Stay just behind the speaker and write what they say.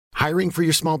Hiring for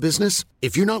your small business?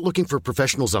 If you're not looking for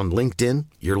professionals on LinkedIn,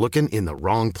 you're looking in the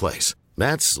wrong place.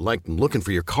 That's like looking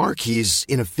for your car keys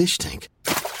in a fish tank.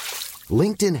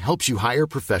 LinkedIn helps you hire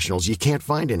professionals you can't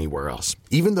find anywhere else,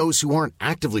 even those who aren't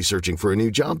actively searching for a new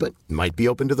job but might be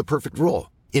open to the perfect role.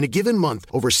 In a given month,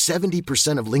 over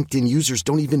 70% of LinkedIn users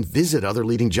don't even visit other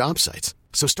leading job sites.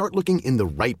 So start looking in the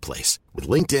right place. With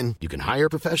LinkedIn, you can hire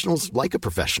professionals like a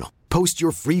professional. Post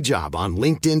your free job on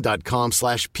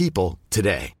linkedin.com/people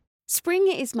today. Spring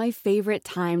is my favorite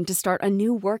time to start a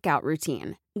new workout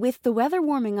routine. With the weather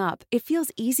warming up, it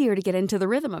feels easier to get into the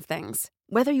rhythm of things.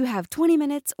 Whether you have 20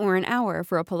 minutes or an hour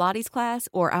for a Pilates class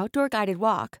or outdoor guided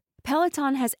walk,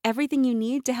 Peloton has everything you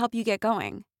need to help you get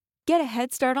going. Get a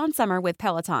head start on summer with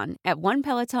Peloton at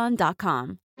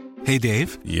onepeloton.com. Hey,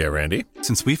 Dave. Yeah, Randy.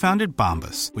 Since we founded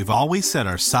Bombas, we've always said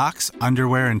our socks,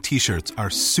 underwear, and T-shirts are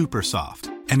super soft.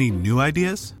 Any new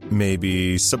ideas?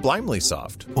 Maybe sublimely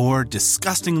soft. Or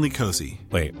disgustingly cozy.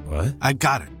 Wait, what? I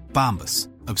got it. Bombas.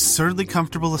 Absurdly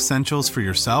comfortable essentials for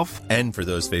yourself and for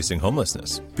those facing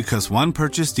homelessness. Because one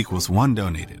purchased equals one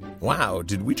donated. Wow,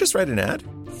 did we just write an ad?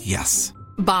 Yes.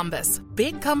 Bombas.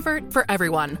 Big comfort for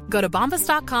everyone. Go to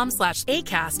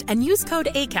bombas.com/ACAST and use code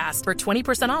ACAST for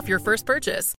 20% off your first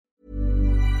purchase.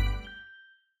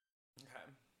 Okay.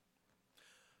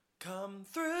 Come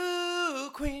through,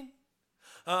 Queen.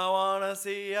 I wanna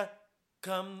see ya.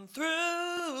 Come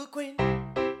through, Queen.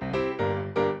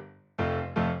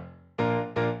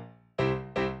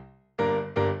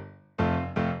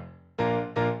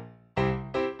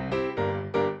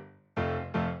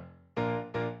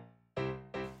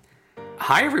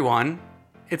 Hi, everyone.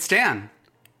 It's Dan.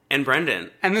 And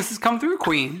Brendan. And this has Come Through,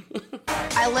 Queen.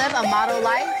 I live a model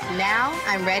life. Now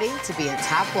I'm ready to be a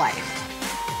top wife.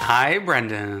 Hi,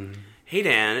 Brendan. Hey,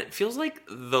 Dan. It feels like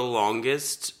the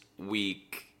longest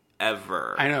week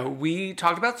ever. I know. We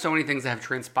talked about so many things that have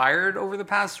transpired over the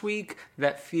past week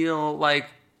that feel like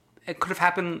it could have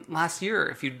happened last year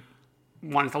if you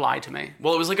wanted to lie to me.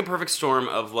 Well, it was like a perfect storm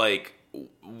of like,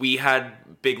 we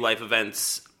had big life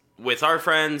events with our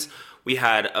friends. We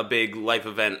had a big life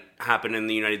event happen in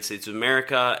the United States of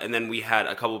America, and then we had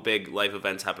a couple big life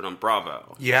events happen on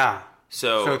Bravo. Yeah.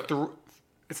 So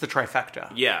it's the trifecta.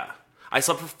 Yeah. I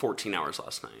slept for 14 hours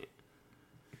last night.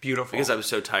 Beautiful. Because I was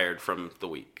so tired from the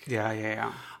week.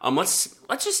 Yeah. Let's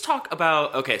just talk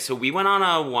about, okay, so we went on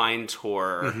a wine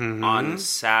tour on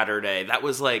Saturday. That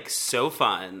was like so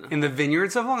fun. In the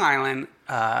vineyards of Long Island,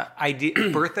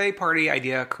 birthday party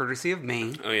idea courtesy of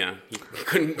me. Oh yeah, you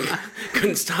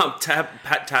couldn't stop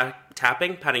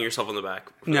patting yourself on the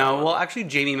back. No, well actually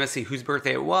Jamie Missy, whose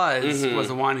birthday it was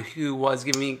the one who was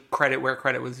giving me credit where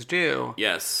credit was due.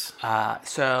 Yes.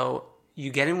 So you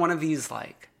get in one of these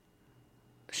like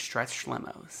stretched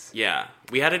limos. Yeah,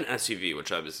 we had an SUV,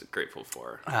 which I was grateful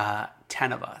for.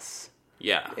 10 of us.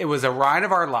 Yeah. It was a ride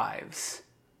of our lives.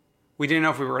 We didn't know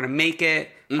if we were going to make it.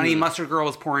 Honey Mustard Girl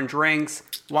was pouring drinks.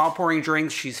 While pouring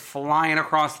drinks, she's flying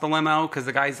across the limo because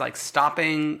the guy's like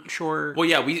stopping short. Well,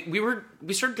 yeah,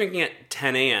 we started drinking at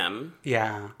 10 a.m.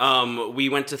 Yeah. We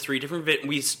went to 3 different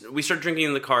we started drinking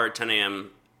in the car at 10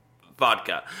 a.m.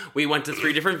 vodka. We went to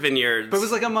 3 different vineyards. But it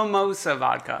was like a mimosa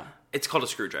vodka. It's called a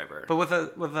screwdriver. But with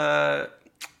a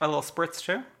little spritz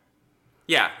too?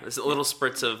 Yeah, there's a little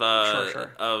spritz of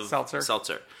of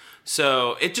seltzer.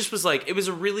 So it just was like, it was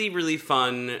a really, really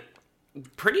fun,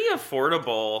 pretty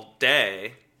affordable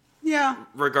day. Yeah.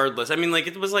 Regardless. I mean, like,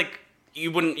 it was like,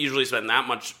 you wouldn't usually spend that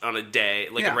much on a day,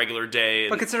 like a regular day.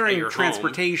 But considering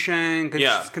transportation,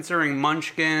 considering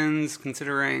munchkins,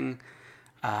 considering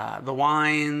the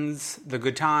wines, the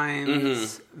good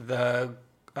times, the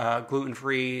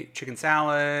gluten-free chicken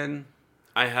salad.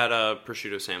 I had a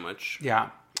prosciutto sandwich. Yeah.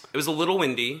 It was a little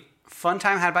windy. Fun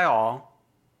time had by all.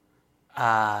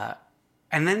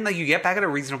 And then like you get back at a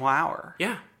reasonable hour.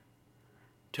 Yeah.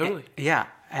 Totally. Yeah.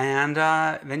 And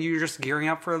then you're just gearing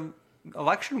up for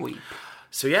election week.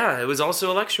 So yeah, it was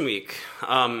also election week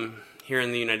here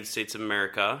in the United States of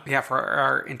America. Yeah, for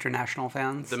our international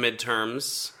fans. The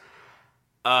midterms.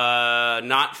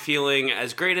 Not feeling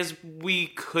as great as we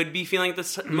could be feeling at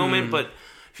this moment, but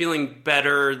feeling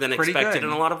better than expected in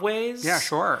a lot of ways. Yeah,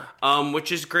 sure.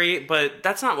 Which is great, but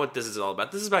that's not what this is all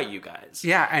about. This is about you guys.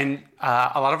 Yeah, and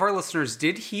a lot of our listeners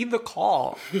did heed the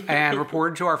call and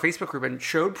reported to our Facebook group and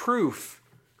showed proof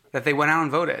that they went out and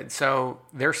voted. So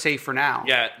they're safe for now.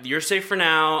 Yeah, you're safe for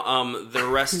now. The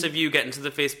rest of you get into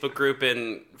the Facebook group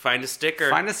and find a sticker.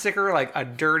 Find a sticker, like a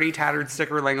dirty, tattered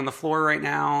sticker laying on the floor right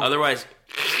now. Otherwise...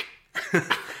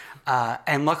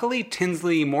 and luckily,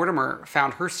 Tinsley Mortimer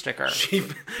found her sticker. She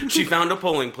found a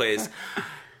polling place.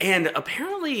 And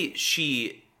apparently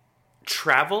she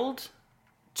traveled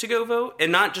to go vote,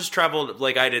 and not just traveled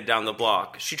like I did down the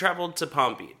block. She traveled to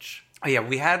Palm Beach. Oh, yeah,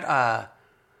 we had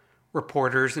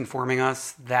reporters informing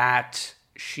us that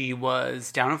she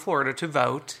was down in Florida to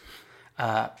vote.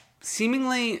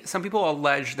 Seemingly, some people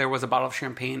allege there was a bottle of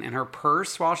champagne in her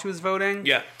purse while she was voting.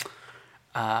 Yeah.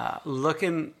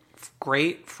 Looking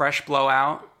great, fresh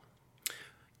blowout.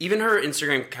 Even her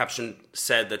Instagram caption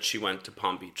said that she went to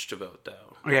Palm Beach to vote,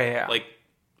 though. Yeah. Like,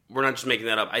 we're not just making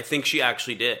that up. I think she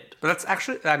actually did. But that's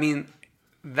actually, I mean,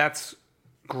 that's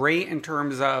great in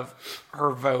terms of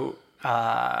her vote.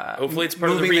 Hopefully it's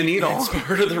part moving of the needle. It's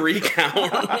part of the recount.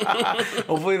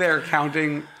 Hopefully they're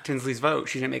counting Tinsley's vote.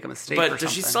 She didn't make a mistake. But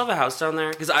does she still have a house down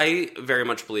there? Because I very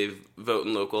much believe vote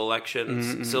in local elections.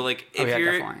 Mm-hmm. So like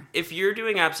definitely. if you're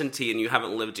doing absentee and you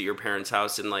haven't lived at your parents'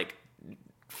 house in like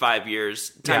 5 years,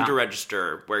 time to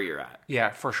register where you're at. Yeah,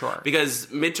 for sure. Because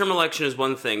midterm election is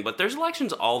one thing, but there's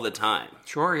elections all the time.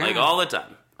 Sure, yeah. Like all the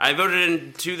time. I voted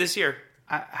in 2 this year.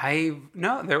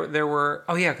 No, there were.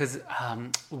 Oh yeah, because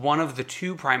one of the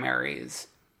 2 primaries,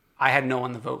 I had no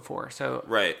one to vote for, so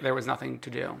there was nothing to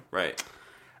do. Right.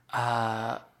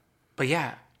 But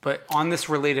on this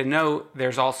related note,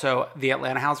 there's also the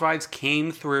Atlanta Housewives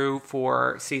came through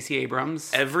for Stacey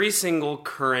Abrams. Every single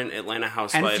current Atlanta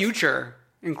housewife and future,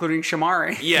 including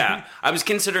Shamari. Yeah, I was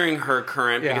considering her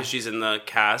current because she's in the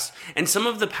cast, and some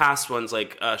of the past ones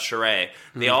like Sheree,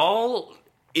 they all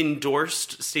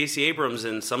endorsed Stacey Abrams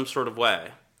in some sort of way.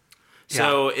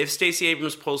 So if Stacey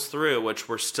Abrams pulls through, which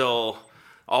we're still,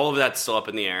 all of that's still up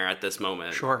in the air at this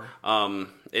moment. Sure.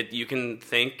 You can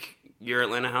thank your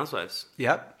Atlanta Housewives.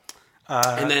 Yep.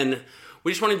 And then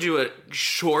we just want to do a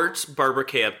short Barbara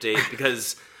K update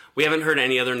because we haven't heard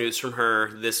any other news from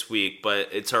her this week, but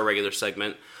it's our regular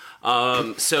segment.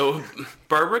 So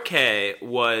Barbara K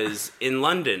was in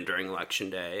London during Election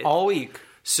Day. All week.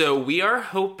 So we are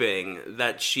hoping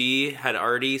that she had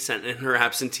already sent in her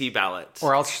absentee ballot.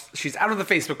 Or else she's out of the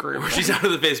Facebook group. Or she's out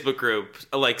of the Facebook group,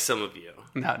 like some of you.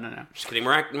 No. Just kidding.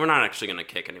 We're not actually going to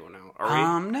kick anyone out,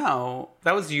 are we? No.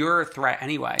 That was your threat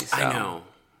anyway. So. I know.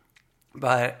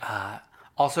 But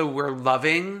also, we're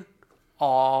loving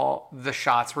all the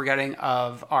shots we're getting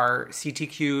of our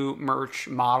CTQ merch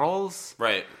models.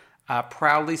 Right.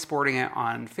 Proudly sporting it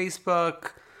on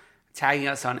Facebook, tagging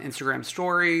us on Instagram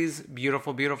stories.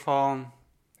 Beautiful, beautiful.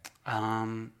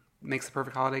 Makes the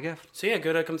perfect holiday gift. So yeah,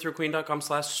 go to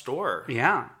comethroughqueen.com/store.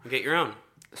 Yeah. And get your own.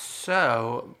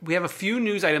 So we have a few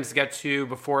news items to get to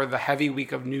before the heavy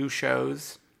week of news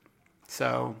shows.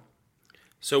 So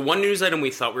one news item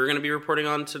we thought we were going to be reporting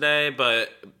on today, but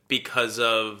because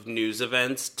of news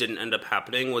events didn't end up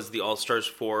happening, was the All-Stars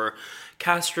 4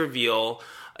 cast reveal.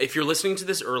 If you're listening to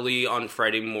this early on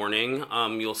Friday morning,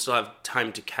 you'll still have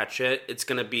time to catch it. It's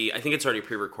going to be, I think it's already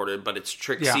pre-recorded, but it's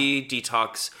Trixie,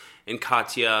 Detox, and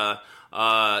Katya.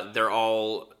 They're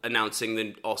all announcing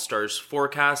the All-Stars 4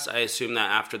 cast. I assume that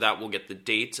after that we'll get the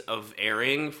date of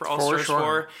airing for All-Stars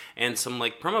 4 and some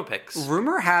like promo pics.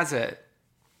 Rumor has it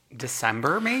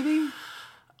December, maybe?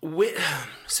 With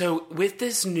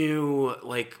this new,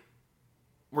 like,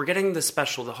 we're getting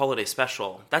the holiday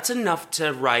special. That's enough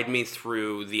to ride me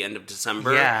through the end of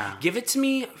December. Yeah. Give it to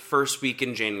me first week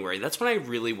in January. That's when I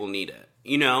really will need it.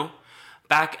 You know?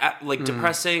 Back at, like,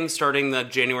 depressing, starting the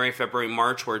January, February,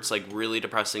 March, where it's, like, really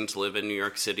depressing to live in New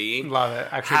York City. Love it.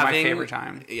 Actually, my favorite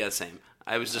time. Yeah, same.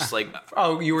 I was just, like...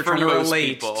 Oh, you were trying to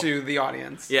relate to the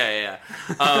audience. Yeah.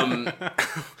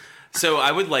 So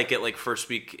I would like it, like, first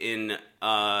week in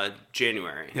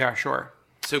January. Yeah, sure.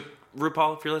 So,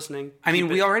 RuPaul, if you're listening... I mean,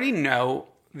 we already know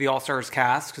the All-Stars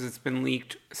cast because it's been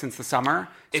leaked since the summer.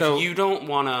 If you don't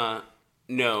want to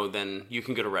know, then you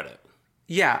can go to Reddit.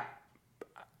 Yeah.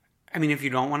 I mean, if you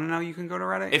don't want to know, you can go to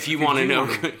Reddit. If you want to know,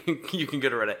 you can go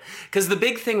to Reddit. Because the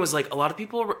big thing was, like, a lot of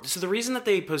people... So the reason that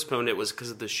they postponed it was because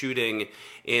of the shooting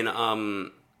in...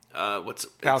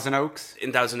 Thousand Oaks?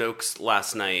 In Thousand Oaks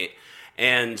last night.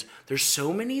 And there's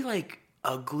so many, like,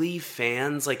 ugly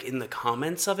fans, like, in the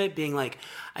comments of it being like,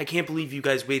 I can't believe you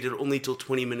guys waited only till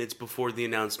 20 minutes before the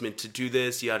announcement to do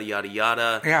this, yada, yada,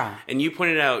 yada. Yeah. And you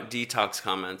pointed out Detox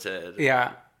commented.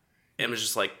 Yeah. And it was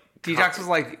just like... Detox was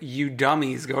like, you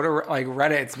dummies, go to, like,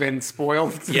 Reddit. It's been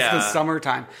spoiled since the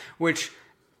summertime. Which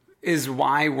is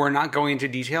why we're not going into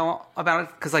detail about it.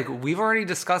 Because, like, we've already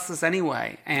discussed this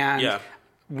anyway. And...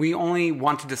 we only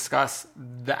want to discuss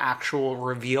the actual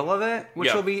reveal of it,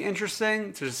 which will be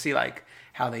interesting to just see, like,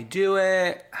 how they do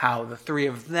it, how the three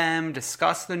of them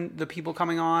discuss the people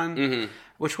coming on,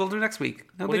 which we'll do next week.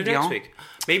 No big deal. Next week.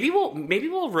 Maybe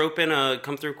we'll rope in a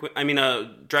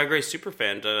Drag Race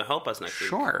superfan to help us next week.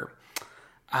 Sure.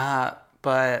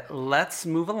 But let's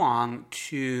move along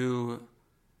to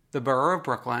the borough of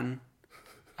Brooklyn,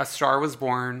 a star was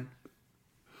born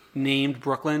named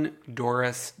Brooklyn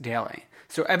Doris Daly.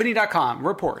 So Ebony.com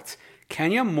reports,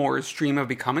 Kenya Moore's dream of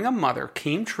becoming a mother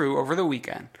came true over the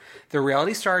weekend. The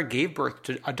reality star gave birth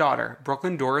to a daughter,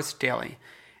 Brooklyn Doris Daly,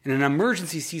 in an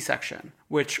emergency C-section,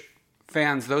 which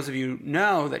fans, those of you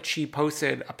know that she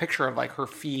posted a picture of like her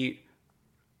feet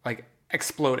like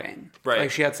exploding. Right.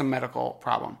 Like she had some medical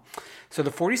problem. So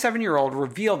the 47-year-old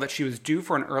revealed that she was due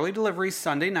for an early delivery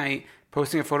Sunday night,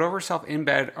 posting a photo of herself in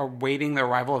bed awaiting the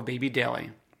arrival of baby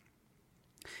Daly.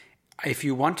 If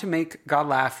you want to make God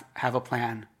laugh, have a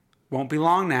plan. Won't be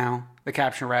long now. The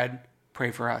caption read,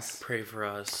 pray for us. Pray for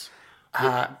us.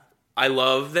 I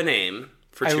love the name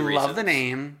for two reasons. I love the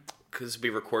name. Because we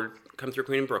record Come Through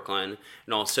Queen in Brooklyn,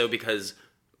 and also because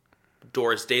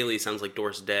Doris Daly sounds like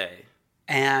Doris Day.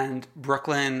 And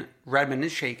Brooklyn Redmond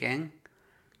is shaking.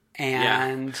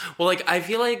 And well, like I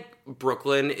feel like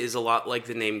Brooklyn is a lot like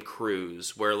the name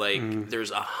Cruz, where like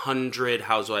there's 100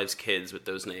 housewives' kids with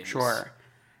those names. Sure.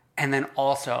 And then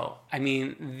also, I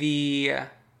mean, the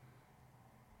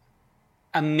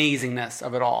amazingness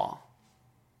of it all.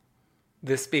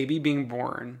 This baby being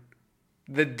born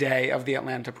the day of the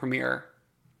Atlanta premiere.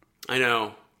 I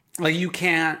know. Like you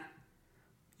can't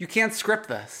script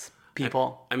this,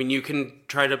 people. I mean, you can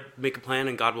try to make a plan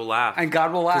and God will laugh. And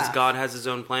God will laugh. Because God has his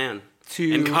own plan.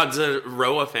 And God's a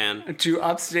Roa fan. To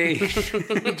upstage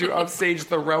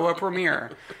the Roa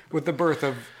premiere with the birth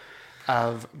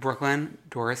of Brooklyn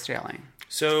Doris Daly.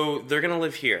 So they're going to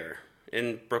live here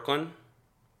in Brooklyn?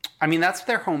 I mean, that's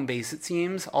their home base, it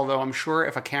seems. Although I'm sure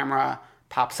if a camera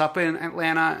pops up in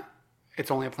Atlanta,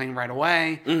 it's only a plane right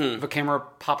away. Mm-hmm. If a camera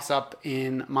pops up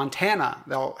in Montana,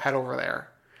 they'll head over there.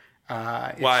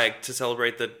 Why? To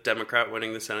celebrate the Democrat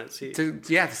winning the Senate seat? To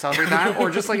celebrate that.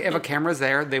 Or just like if a camera's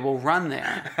there, they will run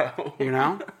there. You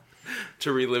know?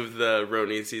 To relive the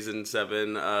Roni season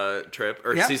 7 trip,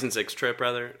 or season 6 trip,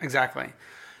 rather. Exactly.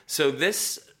 So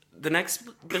the next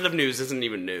bit of news isn't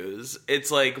even news. It's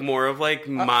like more of like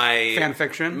my fan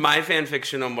fiction. My fan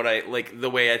fiction on what I like, the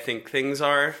way I think things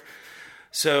are.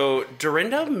 So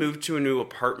Dorinda moved to a new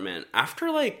apartment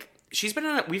after like she's been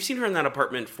in we've seen her in that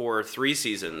apartment for 3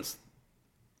 seasons.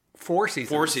 4 seasons.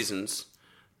 4 seasons.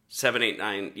 7, 8,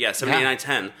 9. Yeah, 7, 8,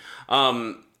 9,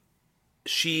 10.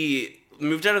 She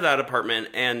moved out of that apartment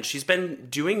and she's been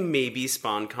doing maybe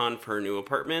SpawnCon for her new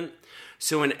apartment.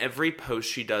 So in every post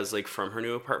she does like from her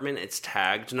new apartment, it's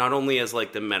tagged not only as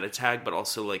like the meta tag, but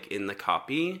also like in the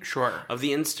copy of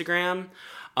the Instagram.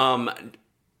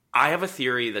 I have a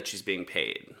theory that she's being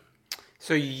paid.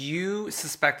 So you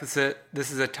suspect this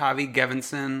is a Tavi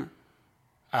Gevinson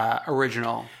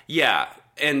original. Yeah.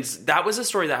 And that was a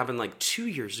story that happened like 2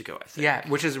 years ago, I think. Yeah,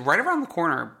 which is right around the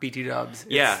corner, BT Dubs.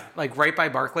 It's like right by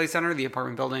Barclays Center, the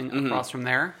apartment building across from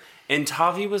there. And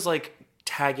Tavi was like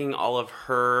tagging all of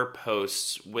her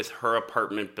posts with her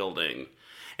apartment building.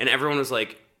 And everyone was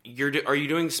like, are you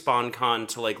doing SpawnCon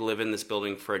to like live in this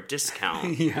building for a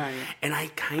discount? Yeah. And I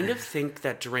kind of think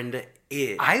that Dorinda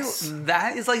is.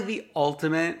 That is like the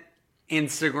ultimate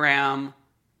Instagram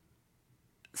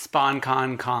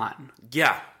SpawnCon con.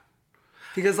 Yeah.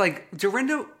 Because like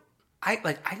Dorinda,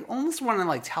 I almost want to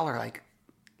like tell her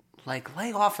like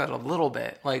lay off it a little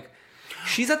bit. Like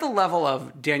she's at the level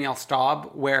of Danielle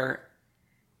Staub where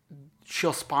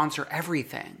she'll sponsor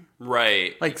everything.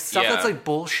 Right. Like stuff that's like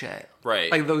bullshit. Right.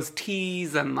 Like those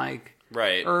teas and like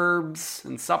herbs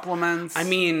and supplements. I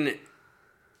mean,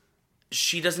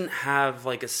 she doesn't have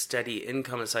like a steady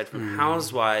income aside from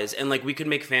Housewives, and like we could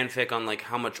make fanfic on like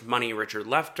how much money Richard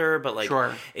left her, but like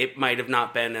it might have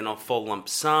not been in a full lump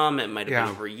sum. It might have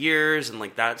been over years and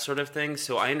like that sort of thing.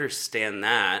 So I understand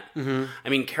that. Mm-hmm. I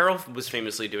mean, Carol was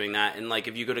famously doing that, and like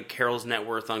if you go to Carol's net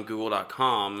worth on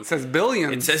Google.com, it says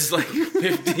billions. It says like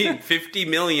 50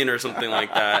 million or something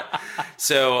like that.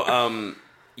 So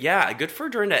yeah, good for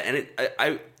Dorinda,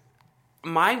 and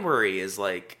my worry is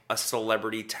like a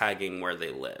celebrity tagging where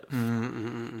they live.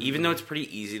 Even though it's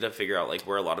pretty easy to figure out like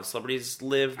where a lot of celebrities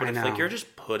live, but if like you're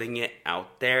just putting it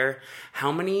out there,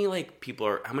 how many like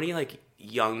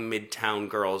young midtown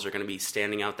girls are going to be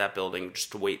standing out that building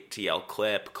just to wait to yell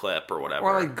clip or whatever,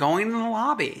 or like going in the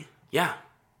lobby? Yeah,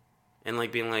 and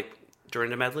like being like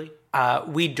Dorinda Medley.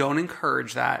 We don't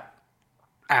encourage that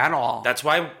at all. That's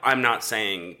why I'm not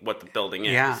saying what the building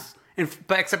is. Yeah,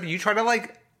 but except you try to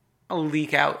like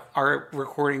leak out our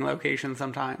recording location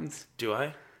sometimes. Do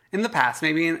I? In the past,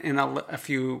 maybe in a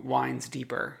few wines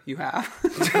deeper, you have.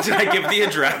 Did I give the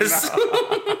address?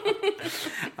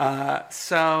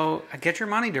 So get your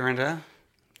money, Dorinda.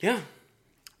 Yeah,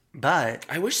 but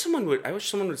I wish someone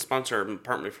would sponsor an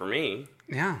apartment for me.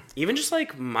 Yeah. Even just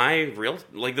like my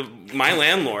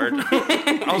landlord.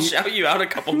 I'll shout you out a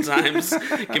couple times.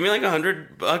 Give me like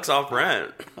 $100 off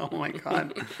rent. Oh my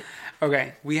God.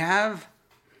 Okay. We have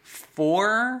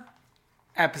 4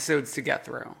 episodes to get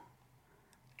through.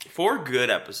 4 good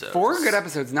episodes. 4 good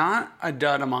episodes, not a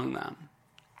dud among them.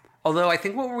 Although I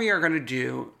think what we are going to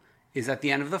do is at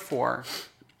the end of the 4,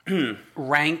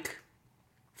 rank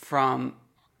from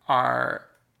our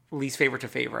least favorite to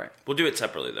favorite. We'll do it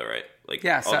separately though, right? Like,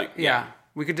 yeah.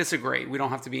 We could disagree. We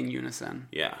don't have to be in unison.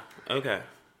 Yeah. Okay.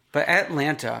 But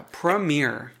Atlanta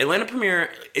premiere,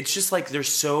 it's just like there's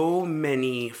so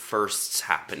many firsts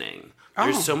happening.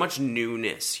 There's so much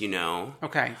newness, you know?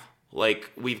 Okay.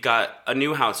 Like, we've got a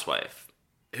new housewife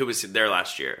who was there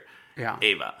last year. Yeah.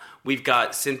 Ava. We've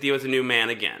got Cynthia with a new man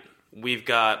again. We've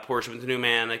got Portia with a new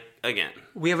man again.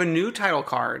 We have a new title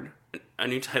card. A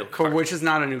new title card. Which is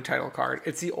not a new title card.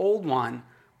 It's the old one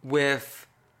with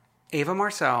Ava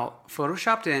Marcel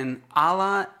photoshopped in a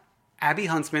la Abby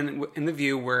Huntsman in The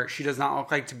View, where she does not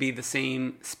look like to be the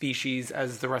same species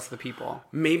as the rest of the people.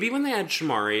 Maybe when they add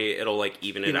Shamari, it'll like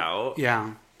even it out.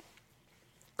 Yeah.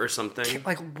 Or something.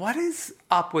 Like, what is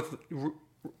up with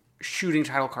shooting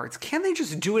title cards? Can't they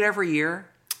just do it every year?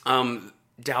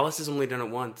 Dallas has only done it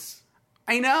once.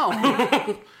 I know.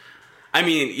 I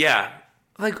mean, yeah.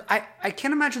 Like, I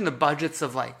can't imagine the budgets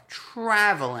of, like,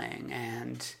 traveling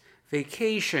and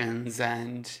vacations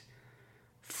and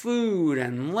food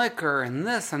and liquor and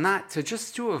this and that to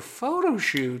just do a photo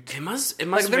shoot. It must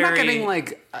like, they're vary. not getting,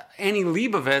 like, Annie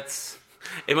Leibovitz.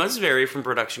 It must vary from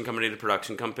production company to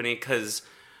production company because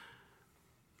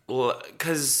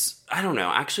I don't know.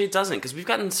 Actually, it doesn't, because we've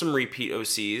gotten some repeat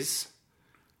OCs.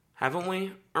 Haven't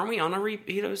we? Aren't we on a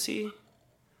repeat OC?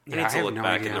 I need to look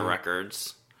back in the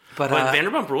records. But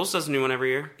Vanderpump Rules does a new one every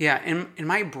year. Yeah, in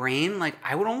my brain, like,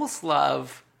 I would almost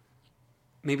love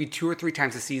maybe 2 or 3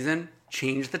 times a season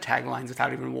change the taglines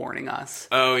without even warning us.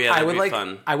 Oh yeah, that'd be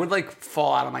fun. I would like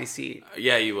fall out of my seat.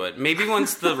 Yeah, you would. Maybe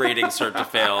once the ratings start to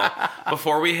fail,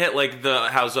 before we hit like the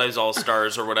Housewives All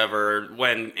Stars or whatever,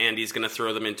 when Andy's gonna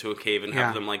throw them into a cave and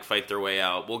have them like fight their way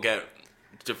out, we'll get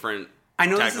different. I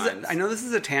know this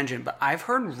is a tangent, but I've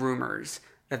heard rumors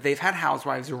that they've had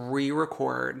Housewives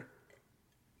re-record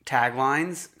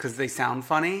taglines because they sound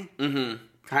funny. Mm-hmm.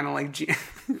 Kind of like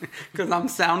because I'm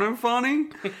sounding funny.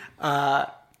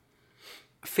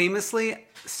 Famously,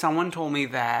 someone told me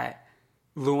that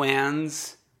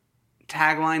Luann's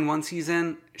tagline one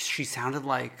season, she sounded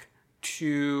like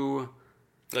too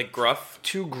gruff,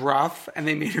 and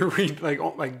they made her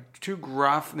too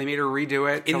gruff. And they made her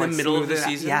redo it in the middle of the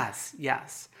season.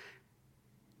 Yes.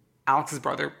 Alex's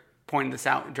brother pointed this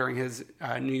out during his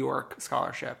New York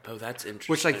scholarship. Oh, that's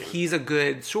interesting. Which, like, he's a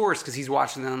good source because he's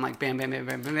watching them like bam, bam, bam,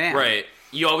 bam, bam, bam. Right.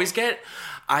 You always get.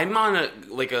 I'm on a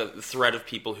thread of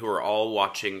people who are all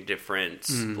watching different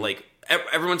like.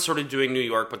 Everyone's sort of doing New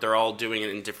York, but they're all doing it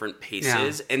in different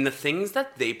paces. Yeah. And the things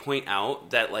that they point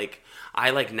out that like I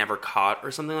like never caught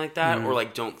or something like that, or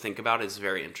like don't think about is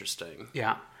very interesting.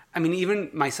 Yeah. I mean, even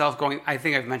myself I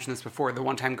think I've mentioned this before, the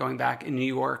one time going back in New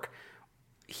York,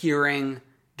 hearing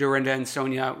Dorinda and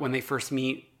Sonia, when they first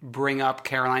meet, bring up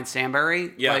Caroline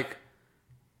Stanbury. Yeah. Like,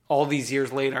 all these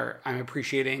years later, I'm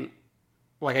appreciating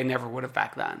like I never would have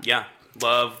back then. Yeah.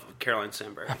 Love Caroline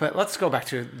Stanbury. But let's go back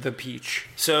to the peach.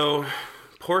 So,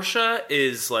 Portia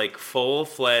is like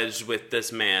full-fledged with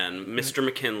this man, Mr.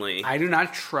 McKinley. I do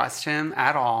not trust him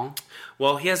at all.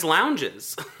 Well, he has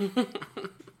lounges.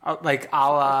 Like a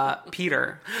la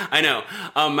Peter. I know.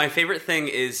 My favorite thing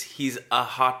is he's a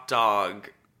hot dog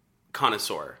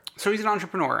connoisseur. So he's an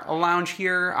entrepreneur. A lounge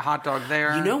here, a hot dog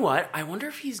there. You know what? I wonder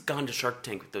if he's gone to Shark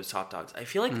Tank with those hot dogs. I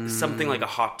feel like something like a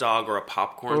hot dog or a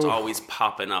popcorn's always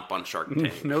popping up on Shark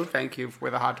Tank. No, thank you for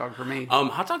the hot dog for me.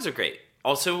 Hot dogs are great.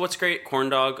 Also, what's great? Corn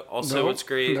dog. Also, what's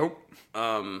great? Nope.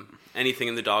 Anything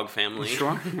in the dog family.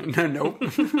 Sure. Nope.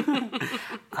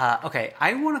 Okay,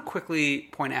 I want to quickly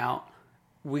point out,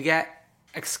 we get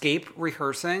Escape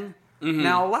rehearsing. Mm-hmm.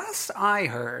 Now, last I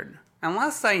heard, and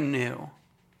last I knew,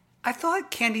 I thought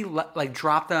Candy like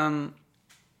dropped them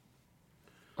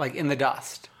like in the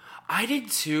dust. I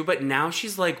did too, but now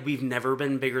she's like, we've never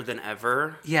been bigger than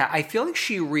ever. Yeah, I feel like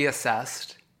she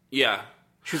reassessed. Yeah.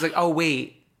 She was like, oh,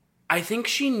 wait. I think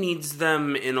she needs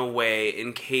them in a way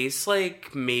in case,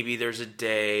 like, maybe there's a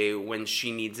day when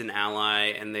she needs an ally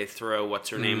and they throw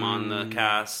what's-her-name on the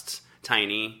cast,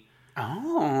 Tiny.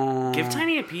 Oh. Give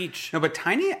Tiny a peach. No, but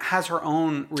Tiny has her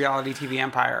own reality TV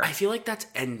empire. I feel like that's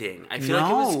ending. I feel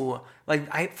like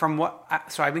it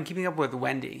was... So I've been keeping up with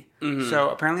Wendy. Mm-hmm. So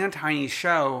apparently on Tiny's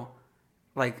show,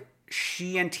 like,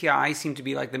 she and T.I. seem to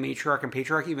be like the matriarch and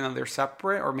patriarch, even though they're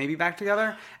separate or maybe back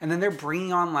together. And then they're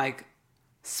bringing on like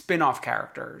spin-off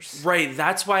characters. Right,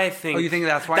 that's why I think... Oh, you think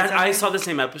that's why? I saw the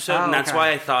same episode, and that's okay. why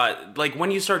I thought, like,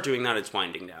 when you start doing that, it's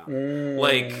winding down.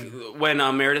 Like, when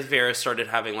Meredith Vieira started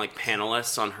having, like,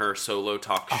 panelists on her solo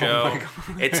talk show,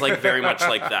 it's, like, very much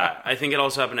like that. I think it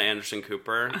also happened to Anderson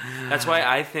Cooper. That's why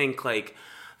I think, like,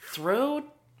 throw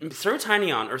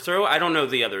Tiny on, or throw... I don't know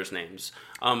the others' names.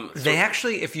 They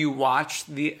actually, if you watch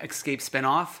the Escape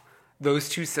spinoff, those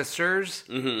two sisters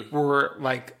were,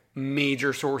 like...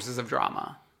 major sources of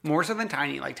drama, more so than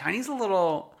Tiny. Like Tiny's a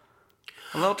little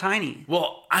tiny.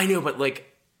 Well, I know, but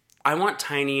like, I want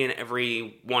Tiny and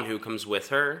everyone who comes with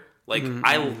her. Like,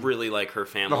 I really like her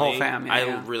family. The whole family.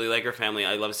 I really like her family.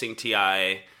 I love seeing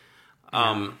T.I.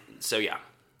 So yeah.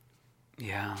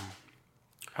 Yeah.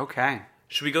 Okay.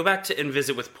 Should we go back to In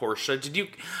Visit with Portia? Did you?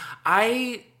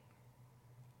 I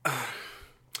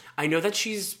know that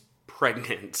she's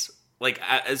pregnant. Like,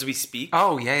 as we speak.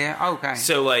 Oh, yeah. Okay.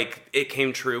 So, like, it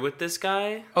came true with this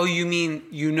guy? Oh, you mean,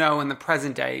 in the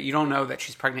present day, you don't know that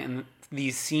she's pregnant in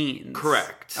these scenes?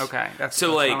 Correct. Okay, that's so,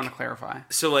 what like, I want to clarify.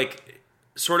 So, like,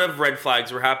 sort of red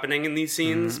flags were happening in these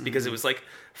scenes because it was, like,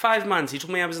 5 months. He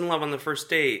told me I was in love on the first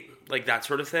date. Like, that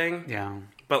sort of thing. Yeah.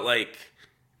 But, like,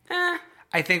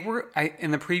 I think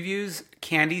in the previews,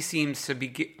 Candy seems to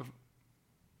be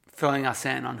filling us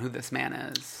in on who this man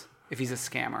is. If he's a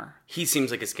scammer. He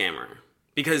seems like a scammer.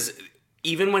 Because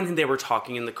even when they were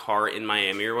talking in the car in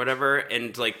Miami or whatever,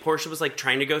 and like Portia was like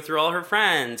trying to go through all her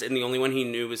friends, and the only one he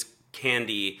knew was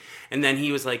Candy. And then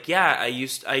he was like, yeah,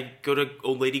 I go to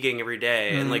Old Lady Gang every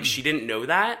day. And like she didn't know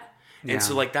that. Yeah. And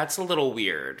so like that's a little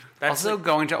weird. That's also, like,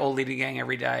 going to Old Lady Gang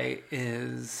every day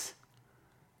is...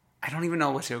 I don't even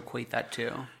know what to equate that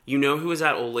to. You know who was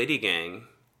at Old Lady Gang?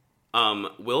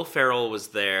 Will Ferrell was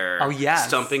there. Oh, yes.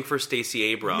 Stumping for Stacey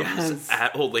Abrams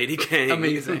at Old Lady Gang.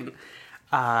 Amazing.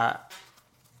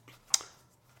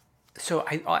 So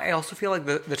I also feel like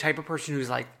the type of person who's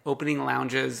like opening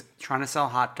lounges, trying to sell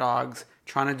hot dogs,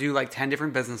 trying to do like 10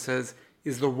 different businesses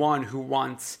is the one who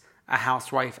wants a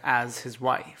housewife as his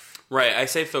wife. Right. I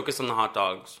say focus on the hot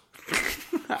dogs.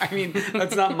 I mean,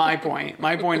 that's not my point.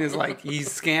 My point is like he's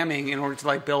scamming in order to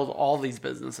like build all these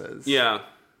businesses. Yeah,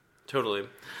 totally.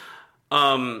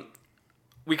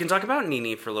 We can talk about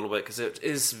Nene for a little bit because it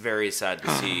is very sad to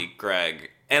see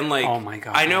Greg. And like, oh my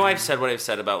God, I know I've said what I've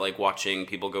said about like watching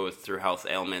people go through health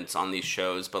ailments on these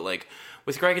shows, but like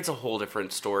with Greg, it's a whole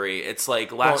different story. It's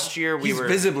like last year we were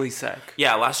visibly sick.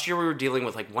 Yeah, last year we were dealing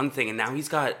with like one thing, and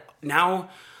now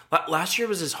last year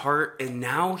was his heart, and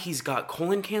now he's got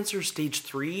colon cancer stage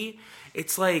 3.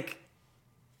 It's like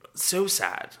so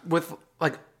sad with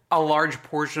like a large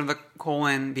portion of the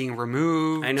colon being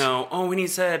removed. I know. Oh, and he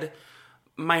said,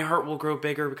 my heart will grow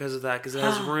bigger because of that, because it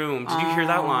has room. Did you hear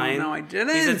that line? No, I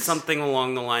didn't. He said something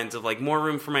along the lines of, like, more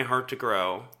room for my heart to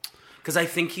grow. Because I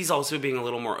think he's also being a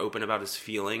little more open about his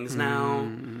feelings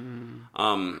now.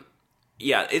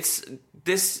 Yeah, it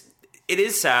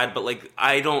is sad, but, like,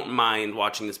 I don't mind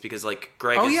watching this because, like,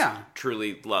 Greg is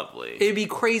truly lovely. It'd be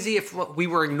crazy if we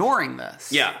were ignoring this.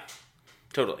 Yeah,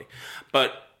 totally.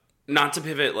 But... not to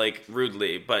pivot, like,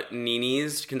 rudely, but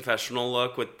Nene's confessional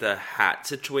look with the hat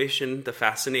situation, the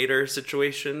fascinator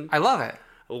situation. I love it.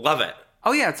 Love it.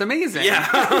 Oh, yeah, it's amazing. Yeah.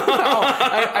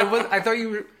 I thought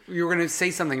you were going to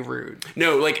say something rude.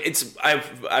 No, like,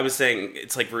 I was saying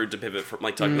it's, like, rude to pivot from,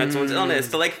 like, talking about someone's illness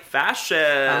to, like, fashion.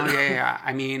 Oh, yeah.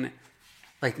 I mean,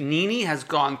 like, Nene has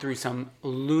gone through some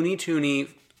loony-toony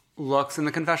looks in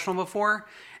the confessional before,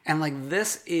 and, like,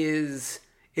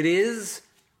 it is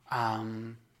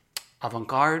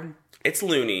avant-garde. It's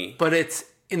loony. But it's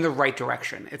in the right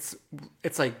direction. It's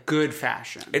like good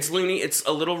fashion. It's loony. It's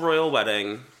a little royal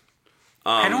wedding.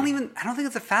 I don't think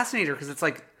it's a fascinator because it's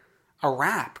like a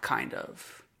wrap kind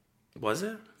of. Was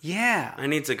it? Yeah. I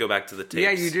need to go back to the tapes. Yeah,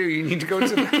 you do. You need to go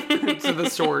to the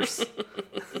source.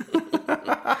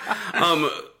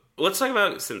 Let's talk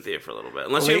about Cynthia for a little bit.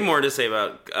 Unless you have more to say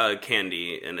about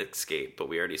Candy and Escape, but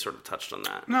we already sort of touched on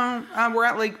that. No, we're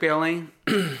at Lake Bailey.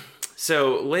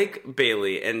 So, Lake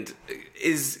Bailey, and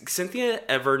is Cynthia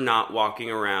ever not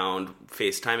walking around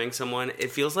FaceTiming someone?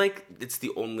 It feels like it's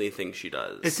the only thing she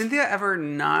does. Is Cynthia ever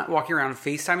not walking around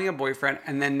FaceTiming a boyfriend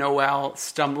and then Noelle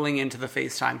stumbling into the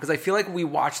FaceTime? Because I feel like we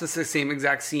watched the same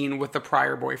exact scene with the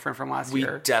prior boyfriend from last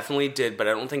year. We definitely did, but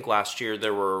I don't think last year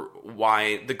there were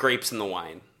the grapes in the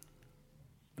wine.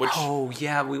 Oh,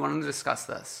 yeah, we wanted to discuss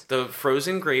this. The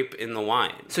frozen grape in the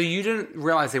wine. So you didn't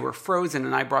realize they were frozen,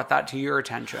 and I brought that to your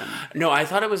attention. No, I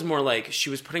thought it was more like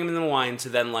she was putting them in the wine to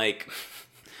then, like,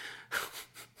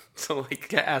 So, like...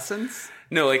 Get essence?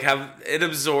 No, like, have it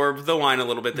absorb the wine a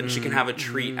little bit, then she can have a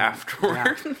treat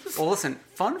afterwards. Yeah. Well, listen,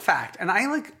 fun fact, and I,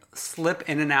 like, slip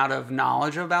in and out of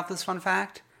knowledge about this fun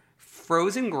fact.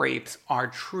 Frozen grapes are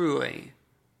truly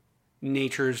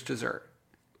nature's dessert.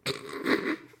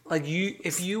 Like,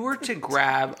 if you were to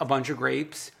grab a bunch of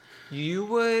grapes, you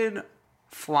would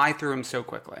fly through them so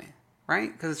quickly,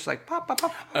 right? Because it's like pop, pop,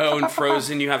 pop. Oh, and pop,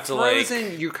 frozen, pop. you have to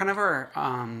frozen, you kind of are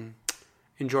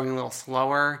enjoying a little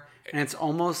slower, and it's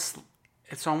almost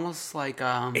like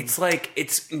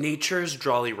it's nature's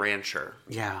Jolly Rancher.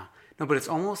 Yeah, no, but it's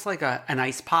almost like an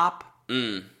ice pop.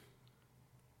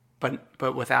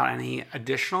 But without any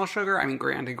additional sugar. I mean,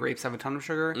 granted, grapes have a ton of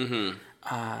sugar.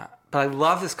 But I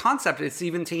love this concept. It's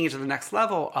even taking it to the next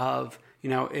level of,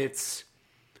 it's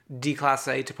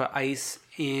déclassé to put ice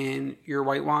in your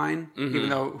white wine, even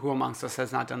though who amongst us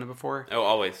has not done it before? Oh,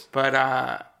 always. But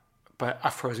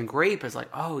a frozen grape is like,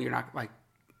 oh,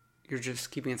 you're just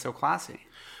keeping it so classy.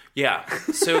 Yeah.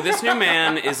 So this new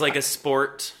man is like a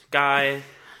sport guy.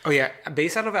 Oh, yeah.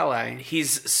 Based out of LA.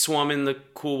 He's swum in the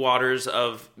cool waters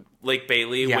of Lake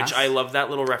Bailey, which I love that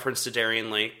little reference to Darien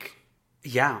Lake.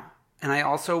 Yeah. And I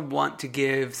also want to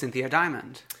give Cynthia a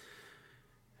diamond.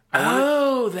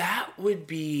 That would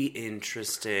be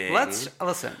interesting. Let's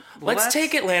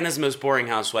take Atlanta's most boring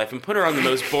housewife and put her on the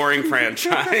most boring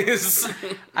franchise.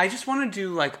 I just want to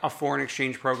do like a foreign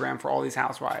exchange program for all these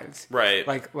housewives. Right.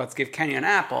 Like, let's give Kenya an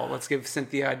apple. Let's give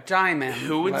Cynthia a diamond.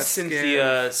 Who would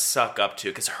Cynthia suck up to?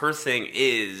 Because her thing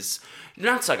is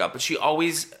not suck up, but she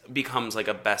always becomes like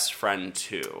a best friend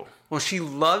too. Well, she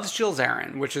loves Jill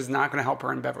Zarin, which is not going to help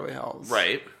her in Beverly Hills.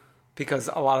 Right. Because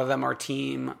a lot of them are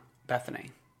team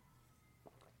Bethany.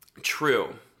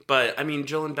 True. But, I mean,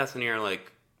 Jill and Bethany are,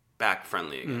 like, back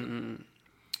friendly again.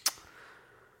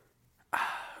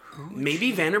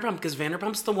 Maybe Vanderpump, because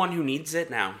Vanderpump's the one who needs it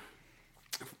now.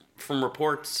 From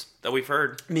reports that we've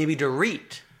heard. Maybe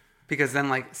Dorit, because then,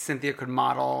 like, Cynthia could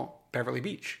model Beverly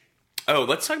Beach. Oh,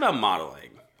 let's talk about modeling.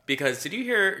 Because did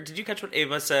you catch what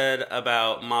Ava said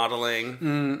about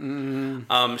modeling?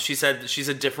 She said she's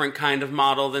a different kind of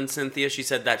model than Cynthia. She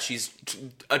said that she's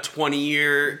a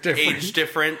 20-year age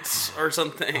difference or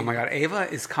something. Oh my God, Ava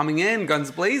is coming in,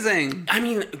 guns blazing. I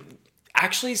mean,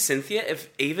 actually, Cynthia, if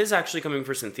Ava's actually coming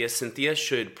for Cynthia, Cynthia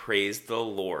should praise the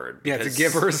Lord. Yeah, to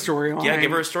give her a storyline. Yeah,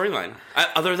 give her a storyline.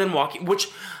 Other than walking, which...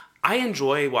 I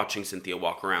enjoy watching Cynthia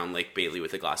walk around Lake Bailey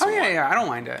with a glass of wine. Yeah, I don't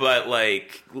mind it. But,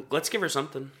 like, let's give her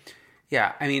something.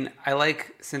 Yeah, I mean, I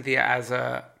like Cynthia as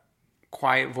a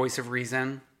quiet voice of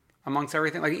reason amongst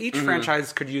everything. Like, each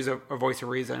franchise could use a voice of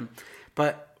reason.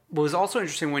 But what was also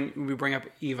interesting when we bring up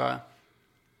Eva...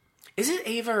 Is it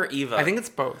Ava or Eva? I think it's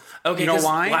both. Okay, you know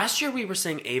why? Last year we were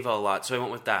saying Ava a lot, so I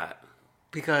went with that.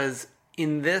 Because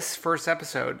in this first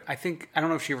episode, I don't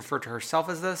know if she referred to herself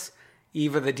as this,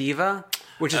 Eva the Diva,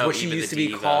 which is what she used to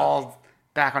be called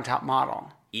back on Top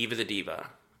Model. Eva the Diva.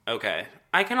 Okay.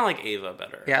 I kind of like Ava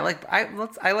better. Yeah, I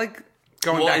like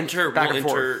going back and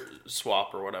forth.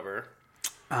 Swap or whatever.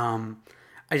 I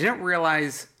didn't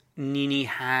realize Nene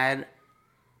had...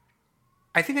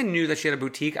 I think I knew that she had a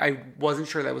boutique. I wasn't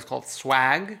sure that was called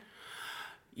Swag.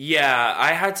 Yeah,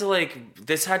 I had to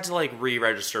this had to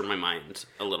re-register in my mind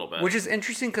a little bit. Which is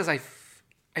interesting because I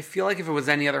feel like if it was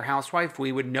any other housewife,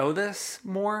 we would know this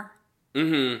more.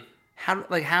 Mm-hmm.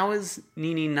 How is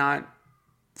Nene not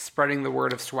spreading the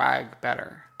word of Swag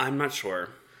better? I'm not sure.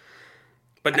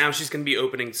 But now she's going to be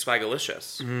opening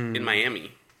Swagalicious in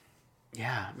Miami.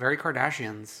 Yeah, very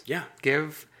Kardashians. Yeah.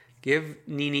 Give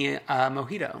Nene a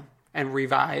mojito and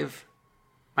revive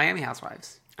Miami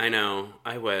Housewives. I know.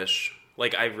 I wish.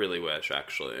 I really wish,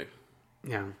 actually.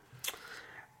 Yeah.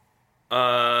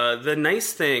 The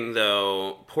nice thing,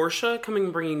 though, Portia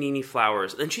bringing Nene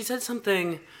flowers. And she said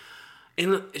something...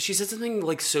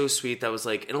 so sweet that was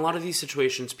in a lot of these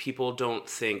situations, people don't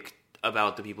think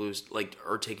about the people who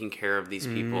are taking care of these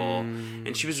people.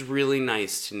 And she was really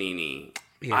nice to Nene.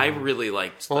 Yeah. I really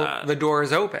liked that. Well, the door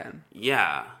is open.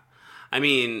 Yeah. I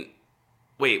mean,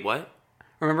 wait, what?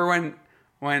 Remember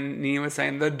when Nene was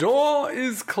saying, the door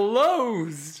is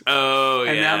closed? Oh,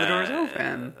 and yeah. And now the door is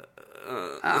open.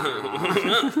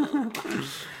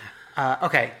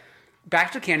 Okay,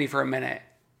 back to Candy for a minute.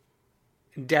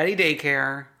 Daddy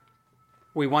daycare.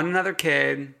 We want another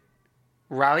kid.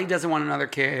 Riley doesn't want another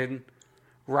kid.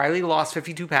 Riley lost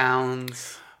 52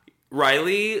 pounds.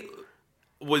 Riley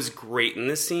was great in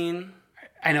this scene.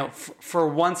 I know. For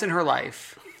once in her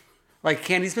life.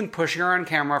 Candy's been pushing her on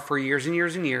camera for years and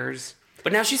years and years.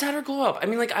 But now she's had her glow up. I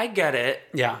mean, I get it.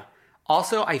 Yeah.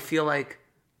 Also, I feel like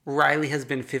Riley has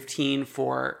been 15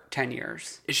 for 10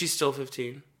 years. Is she still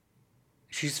 15?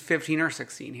 She's 15 or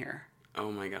 16 here.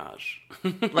 Oh my gosh.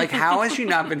 Like, how has she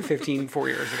not been 15 4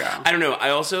 years ago? I don't know. I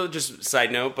also, just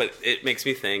side note, but it makes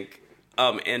me think,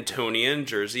 Antonia in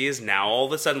Jersey is now all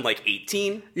of a sudden like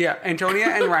 18. Yeah, Antonia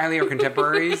and Riley are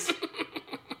contemporaries.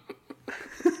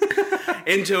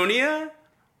 Antonia?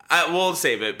 We'll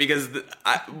save it because it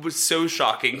was so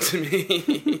shocking to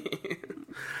me.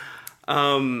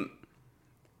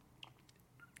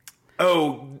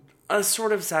 A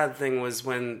sort of sad thing was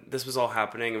when this was all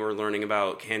happening and we're learning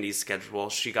about Candy's schedule.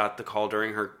 She got the call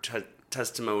during her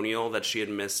testimonial that she had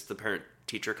missed the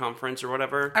parent-teacher conference or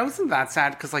whatever. I wasn't that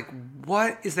sad because, like,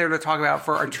 what is there to talk about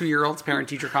for our 2-year-old's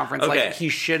parent-teacher conference? Okay. Like, he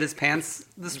shit his pants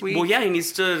this week? Well, yeah, he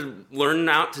needs to learn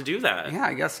out to do that. Yeah,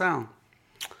 I guess so.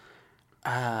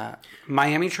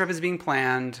 Miami trip is being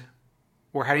planned.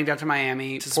 We're heading down to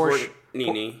Miami. To support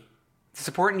Nene. To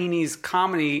support Nene's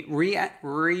comedy,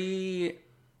 re-entry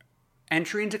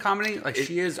into comedy. Like,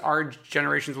 she is our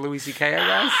generation's Louis C.K., I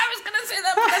guess. I was going to say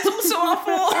that, but that's so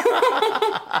awful.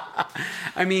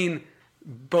 I mean,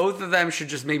 both of them should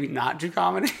just maybe not do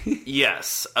comedy.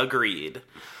 Yes, agreed.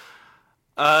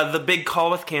 The big call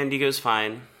with Candy goes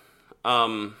fine.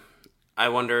 I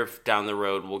wonder if down the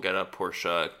road we'll get a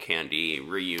Portia Candy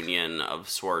reunion of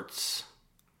sorts.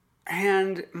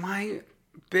 And my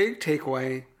big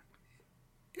takeaway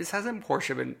is, hasn't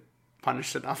Portia been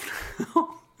punished enough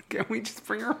now? Can we just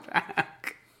bring her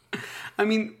back? I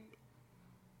mean,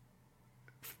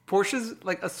 Portia's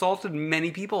like assaulted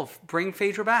many people. Bring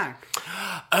Phaedra back.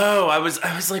 Oh, I was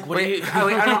like, what? Wait, are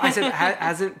you? I don't know. I said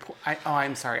hasn't.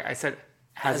 I'm sorry. I said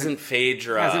hasn't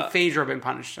Phaedra? Hasn't Phaedra been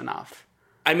punished enough?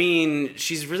 I mean,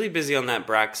 she's really busy on that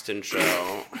Braxton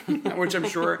show, which I'm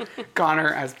sure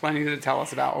Connor has plenty to tell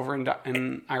us about over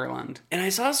in Ireland. And I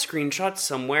saw a screenshot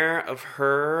somewhere of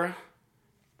her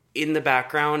in the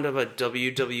background of a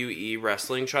WWE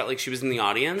wrestling shot, like she was in the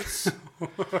audience.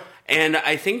 And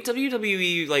I think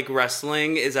WWE like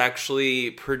wrestling is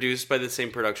actually produced by the same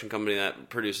production company that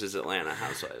produces Atlanta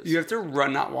Housewives. You have to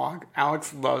run, not walk.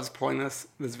 Alex loves pulling this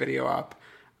video up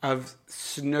of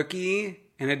Snooki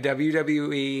in a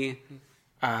WWE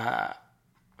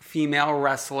female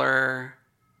wrestler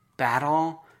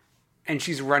battle, and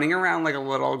she's running around like a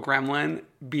little gremlin,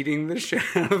 beating the shit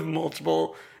out of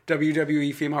multiple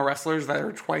WWE female wrestlers that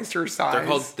are twice her size. They're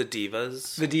called the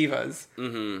Divas. The Divas.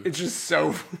 Mm-hmm. It's just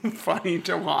so funny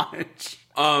to watch.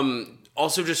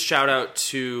 Also, just shout out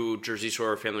to Jersey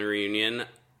Shore Family Reunion.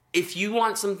 If you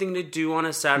want something to do on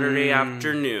a Saturday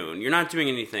afternoon, you're not doing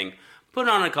anything, put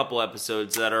on a couple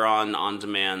episodes that are on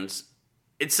demand.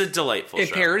 It's a delightful show.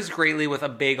 It pairs greatly with a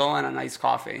bagel and a nice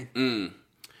coffee.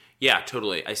 Yeah,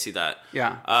 totally. I see that.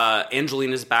 Yeah.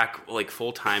 Angelina's back like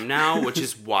full time now, which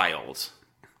is wild.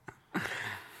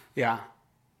 Yeah.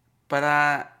 But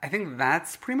I think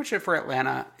that's pretty much it for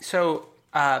Atlanta. So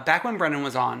back when Brendan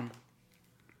was on,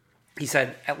 he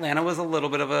said Atlanta was a little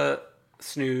bit of a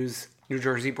snooze. New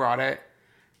Jersey brought it.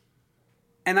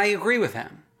 And I agree with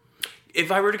him. If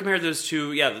I were to compare those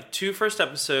two, the two first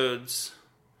episodes,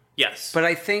 yes. But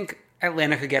I think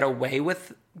Atlanta could get away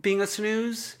with being a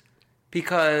snooze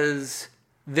because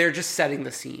they're just setting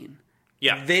the scene.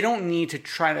 Yeah. They don't need to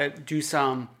try to do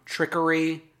some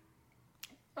trickery,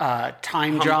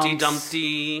 time Humpty jumps,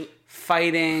 Dumpty,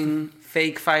 fighting,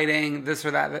 fake fighting, this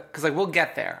or that. Because like we'll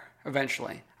get there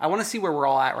eventually. I want to see where we're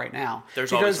all at right now.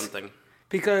 There's always something.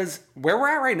 Because where we're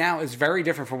at right now is very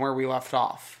different from where we left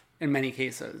off in many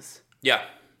cases. Yeah,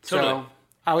 totally. So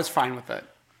I was fine with it.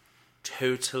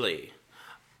 Totally.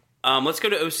 Let's go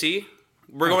to OC.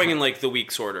 We're going in like the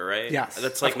week's order, right? Yes.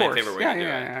 That's like my favorite way to do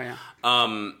it.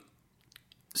 Yeah.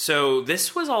 So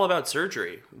this was all about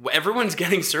surgery. Everyone's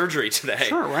getting surgery today.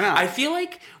 Sure, why not? I feel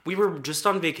like we were just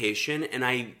on vacation, and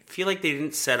I feel like they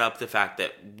didn't set up the fact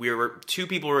that two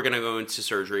people were going to go into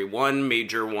surgery. One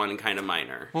major, one kind of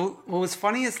minor. Well, what was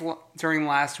funny is during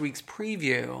last week's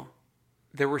preview,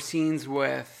 there were scenes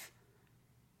with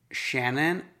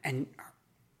Shannon, and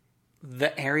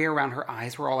the area around her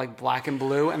eyes were all like black and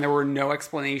blue, and there were no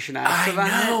explanation as to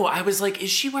that. I know. I was like, is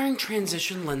she wearing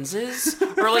transition lenses?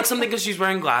 Or like something because she's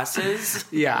wearing glasses?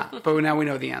 Yeah, but now we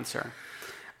know the answer.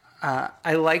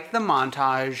 I liked the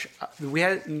montage. We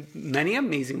had many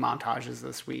amazing montages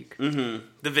this week. Mm-hmm.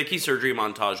 The Vicky surgery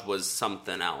montage was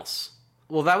something else.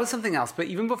 Well, that was something else. But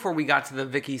even before we got to the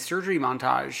Vicky surgery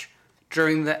montage,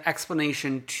 during the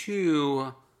explanation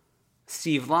to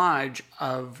Steve Lodge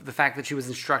of the fact that she was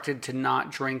instructed to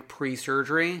not drink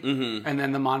pre-surgery, and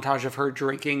then the montage of her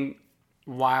drinking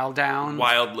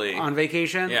wildly on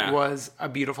vacation was a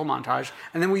beautiful montage.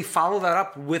 And then we follow that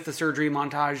up with the surgery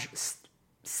montage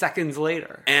seconds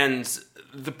later. And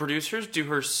the producers do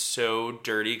her so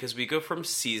dirty because we go from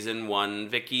season 1,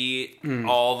 Vicky,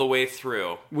 all the way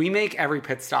through. We make every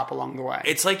pit stop along the way.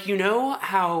 It's like, you know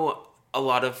how a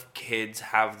lot of kids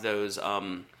have those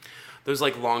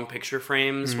like long picture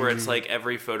frames where it's like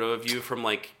every photo of you from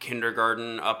like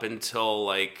kindergarten up until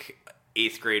like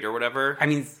 8th grade or whatever. I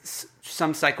mean,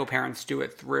 some psycho parents do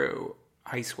it through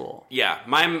high school. Yeah,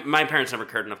 my parents never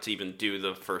cared enough to even do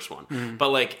the first one. But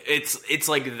like it's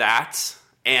like that,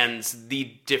 and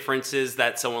the difference is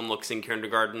that someone looks in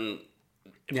kindergarten,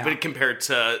 but compared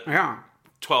to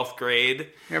 12th grade.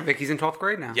 Yeah, Vicky's in 12th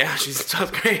grade now. Yeah, she's in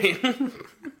 12th grade.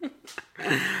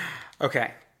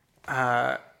 Okay.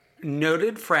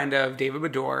 Noted friend of David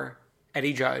Bador,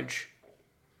 Eddie Judge,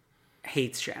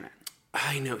 hates Shannon.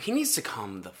 I know. He needs to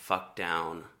calm the fuck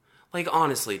down. Like,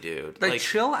 honestly, dude. Like,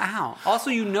 chill out. Also,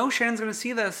 you know Shannon's going to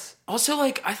see this. Also,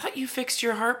 like, I thought you fixed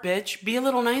your heart, bitch. Be a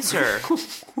little nicer.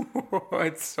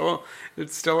 It's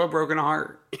still a broken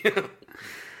heart.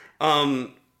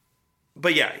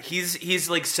 But yeah, he's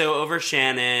like so over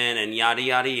Shannon and yada,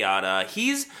 yada, yada.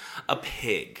 He's a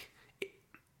pig.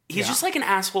 He's just like an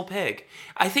asshole pig.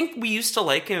 I think we used to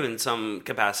like him in some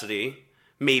capacity,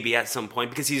 maybe at some point,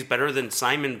 because he's better than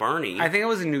Simon Barney. I think it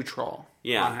was neutral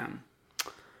on him.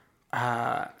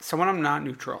 Someone I'm not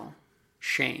neutral,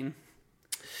 Shane.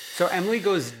 So Emily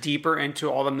goes deeper into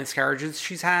all the miscarriages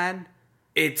she's had.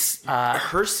 It's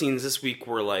her scenes this week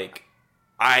were like,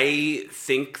 I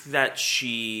think that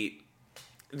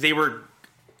they were,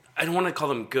 I don't want to call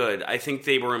them good. I think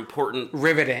they were important.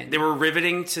 Riveting. They were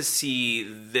riveting to see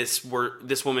this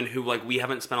woman who like we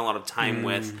haven't spent a lot of time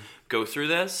with go through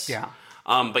this. Yeah.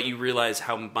 But you realize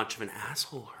how much of an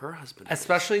asshole her husband is.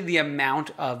 Especially the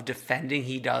amount of defending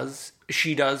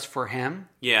she does for him.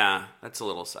 Yeah, that's a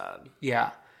little sad.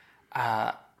 Yeah.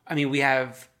 I mean, we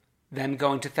have them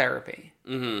going to therapy.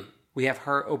 Mm-hmm. We have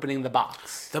her opening the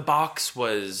box. The box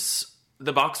was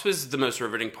the most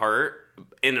riveting part,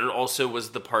 and it also was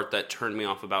the part that turned me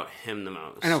off about him the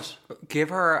most. I know. Give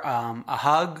her a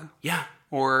hug. Yeah.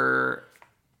 Or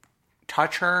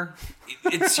touch her.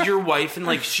 It's your wife, and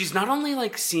like she's not only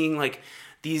like seeing like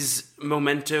these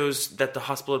mementos that the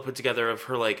hospital had put together of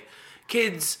her like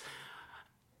kids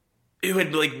who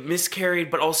had like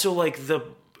miscarried, but also like the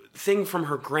thing from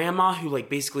her grandma who like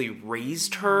basically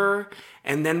raised her,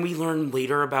 and then we learn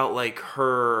later about like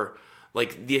her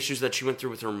like the issues that she went through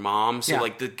with her mom. So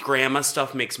like the grandma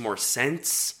stuff makes more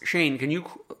sense. Shane, can you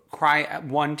cry at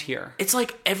one tear? It's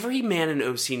like every man in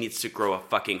OC needs to grow a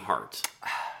fucking heart.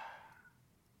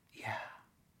 Yeah.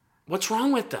 What's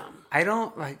wrong with them? I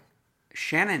don't like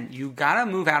Shannon. You gotta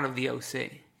move out of the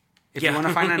OC if you want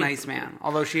to find a nice man.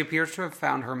 Although she appears to have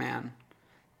found her man.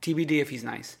 TBD if he's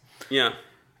nice. Yeah.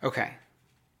 Okay.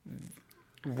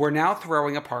 We're now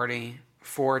throwing a party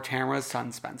for Tamara's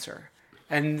son, Spencer.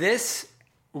 And this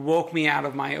woke me out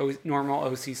of my normal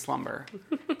OC slumber.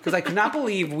 Because I could not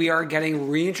believe we are getting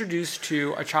reintroduced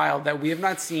to a child that we have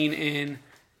not seen in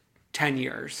 10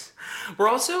 years. We're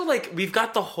also, like, we've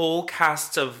got the whole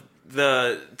cast of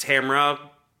the Tamara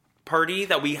party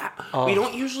that we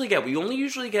don't usually get. We only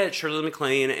usually get Shirley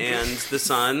MacLaine and the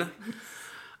son.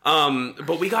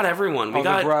 But we got everyone. We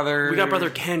got Brother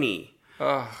Kenny.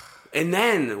 Ugh. And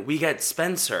then we get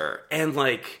Spencer. And,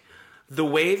 like, the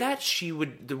way that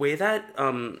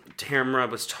Tamara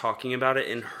was talking about it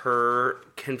in her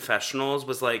confessionals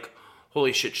was like,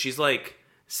 holy shit, she's, like,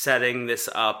 setting this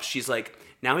up. She's like,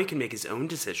 now he can make his own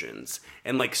decisions.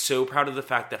 And, like, so proud of the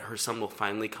fact that her son will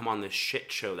finally come on this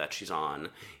shit show that she's on.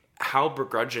 How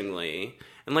begrudgingly.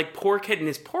 And, like, poor kid and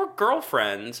his poor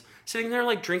girlfriend sitting there,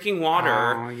 like, drinking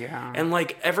water. Oh, yeah. And,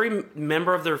 like, every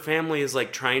member of their family is,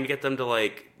 like, trying to get them to,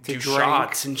 like, do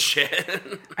shots and shit.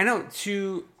 I know.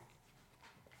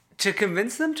 To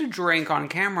convince them to drink on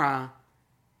camera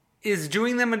is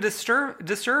doing them a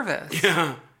disservice.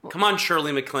 Yeah. Come on,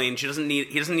 Shirley MacLaine. He doesn't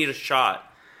need a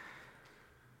shot.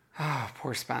 Oh,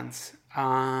 poor Spence.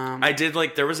 I did,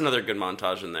 like, there was another good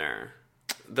montage in there.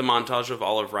 The montage of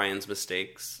all of Ryan's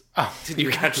mistakes. Oh, did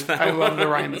you catch that? I love the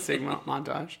Ryan mistake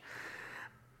montage.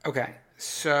 Okay,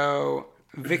 so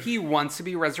Vicky wants to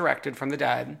be resurrected from the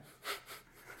dead.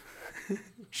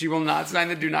 She will not sign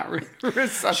the do not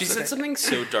resuscitate. She said something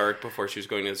so dark before she was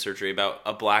going to the surgery about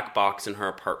a black box in her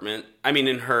apartment. I mean,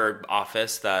 in her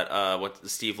office that what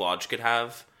Steve Lodge could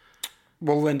have.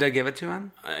 Will Linda give it to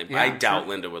him? I doubt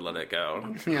Linda would let it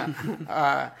go.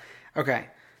 Yeah. Okay.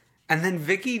 And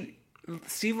then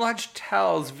Steve Lodge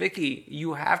tells Vicky,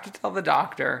 you have to tell the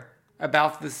doctor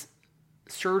about this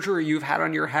surgery you've had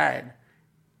on your head.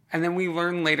 And then we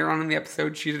learn later on in the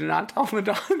episode she did not tell the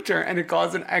doctor, and it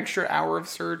caused an extra hour of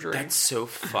surgery. That's so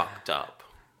fucked up.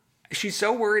 she's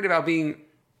so worried about being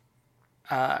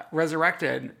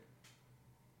resurrected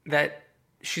that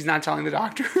she's not telling the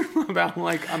doctor about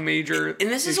like a major And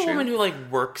this is a woman who like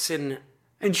works in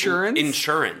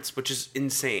insurance, which is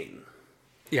insane.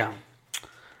 Yeah.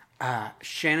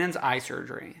 Shannon's eye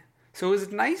surgery. So it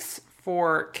was nice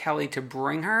for Kelly to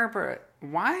bring her, but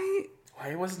why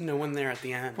was no one there at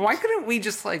the end? Why couldn't we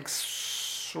just like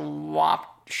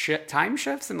swap time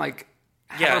shifts and like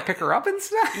have her pick her up and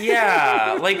stuff?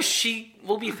 Yeah, like she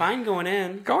will be fine going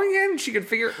in. She could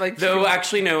figure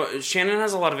Actually, no. Shannon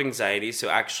has a lot of anxiety, so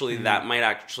actually that might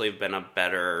actually have been a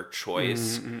better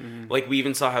choice. Like we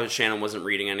even saw how Shannon wasn't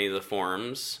reading any of the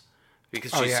forms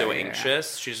because she's so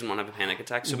anxious. She doesn't want to have a panic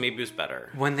attack, so maybe it was better.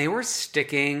 When they were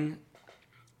sticking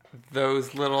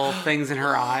those little things in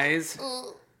her eyes,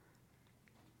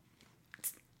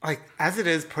 like as it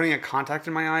is, putting a contact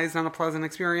in my eyes not a pleasant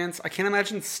experience. I can't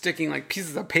imagine sticking like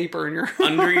pieces of paper in your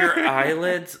under your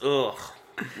eyelids. Ugh.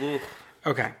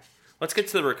 Okay, let's get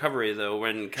to the recovery though.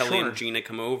 When Kelly and Gina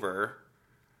come over.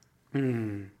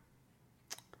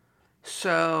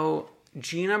 So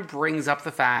Gina brings up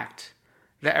the fact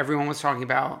that everyone was talking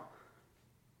about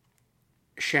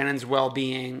Shannon's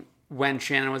well-being when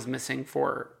Shannon was missing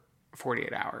for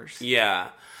 48 hours. Yeah.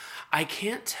 I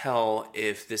can't tell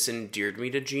if this endeared me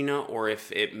to Gina or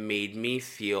if it made me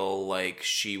feel like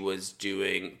she was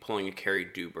pulling a Carrie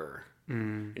Duber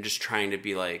and just trying to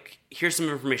be like, here's some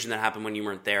information that happened when you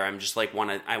weren't there. I'm just like,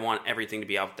 I want everything to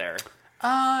be out there.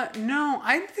 No,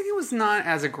 I think it was not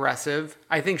as aggressive.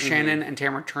 I think Shannon and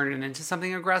Tamara turned it into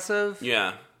something aggressive.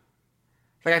 Yeah.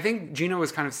 Like, I think Gina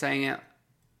was kind of saying it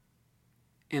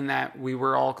in that we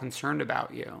were all concerned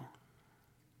about you.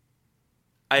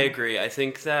 I agree. I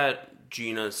think that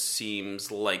Gina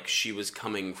seems like she was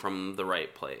coming from the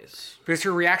right place. Because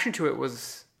her reaction to it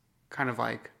was kind of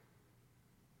like,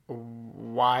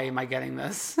 why am I getting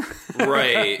this?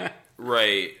 Right.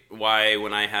 Why,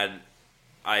 when I had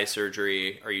eye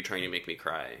surgery, are you trying to make me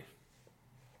cry?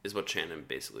 Is what Shannon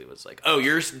basically was like. Oh,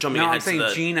 you're jumping ahead to the... No,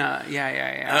 I'm saying Gina.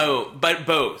 Yeah. Oh, but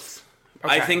both.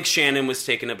 Okay. I think Shannon was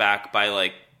taken aback by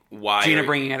like, why Gina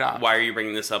bringing it up. Why are you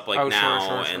bringing this up now?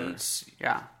 Sure. And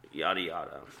yeah, yada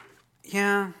yada.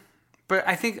 Yeah, but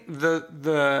I think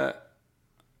the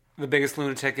biggest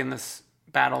lunatic in this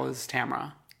battle is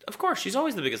Tamara. Of course, she's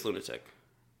always the biggest lunatic.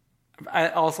 I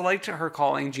also liked her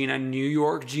calling Gina New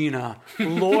York Gina.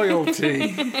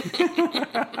 Loyalty.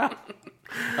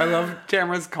 I love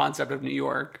Tamara's concept of New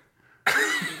York.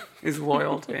 Is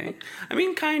loyalty. I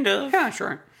mean, kind of. Yeah,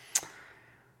 sure.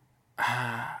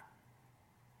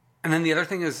 And then the other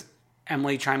thing is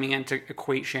Emily chiming in to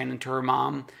equate Shannon to her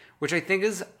mom, which I think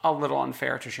is a little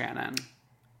unfair to Shannon.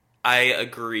 I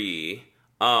agree.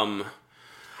 I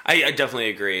definitely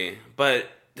agree. But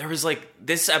there was like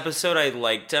this episode, I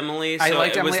liked Emily. So I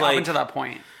liked Emily up until that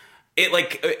point. I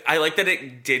like that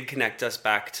it did connect us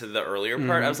back to the earlier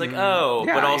part. I was like, oh,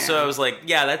 yeah, but also I was like,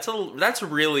 yeah, that's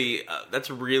really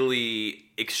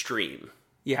extreme.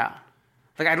 Yeah,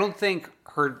 like I don't think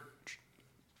her.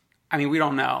 I mean, we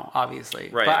don't know, obviously,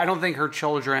 right? But I don't think her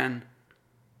children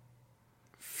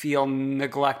feel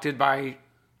neglected by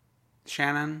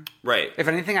Shannon. Right. If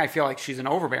anything, I feel like she's an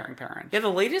overbearing parent. Yeah, the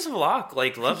ladies of Locke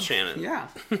love Shannon. Yeah.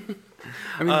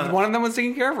 I mean, one of them was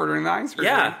taking care of her during the eye surgery.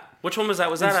 Yeah. Which one was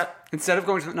that? Was that instead of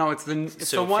going to it's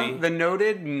the one, the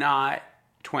noted not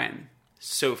twin.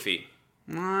 Sophie.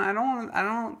 No, I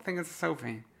don't think it's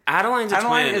Sophie. Adeline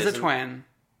is a twin.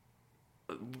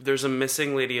 There's a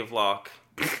missing lady of Locke.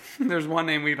 There's one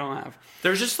name we don't have.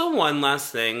 There's just the one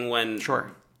last thing when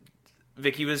sure.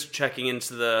 Vicky was checking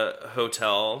into the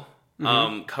hotel,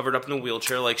 covered up in a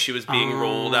wheelchair like she was being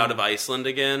rolled out of Iceland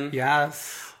again.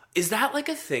 Yes. Is that like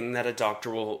a thing that a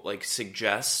doctor will like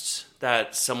suggest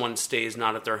that someone stays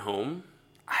not at their home?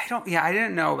 I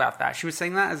didn't know about that. She was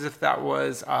saying that as if that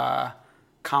was a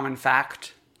common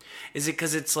fact. Is it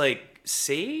because it's like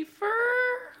safer,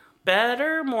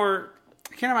 better, more...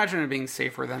 I can't imagine it being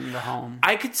safer than the home.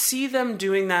 I could see them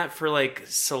doing that for like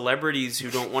celebrities who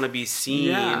don't want to be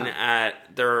seen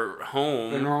at their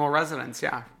home. Their normal residence,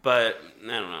 yeah. But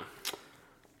I don't know.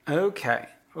 Okay,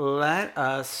 let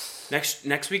us...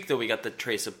 Next week, though, we got the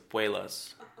Tres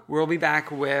Abuelas. We'll be back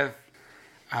with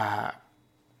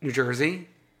New Jersey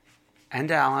and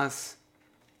Dallas.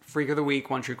 Freak of the Week,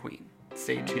 One True Queen.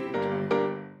 Stay tuned.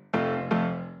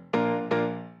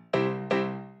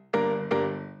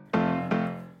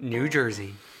 New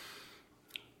Jersey.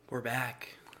 We're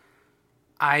back.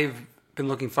 I've been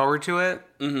looking forward to it.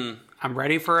 Mm-hmm. I'm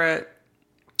ready for it.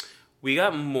 We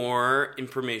got more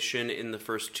information in the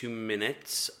first 2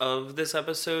 minutes of this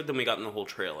episode than we got in the whole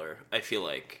trailer, I feel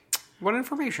like. What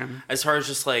information? As far as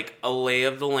just like a lay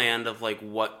of the land of like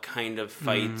what kind of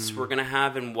fights we're gonna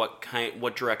have and what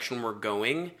direction we're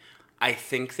going. I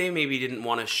think they maybe didn't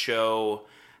want to show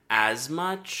as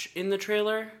much in the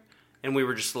trailer, and we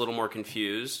were just a little more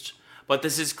confused. But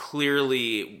this is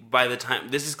clearly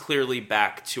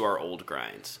back to our old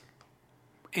grind.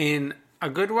 In a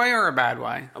good way or a bad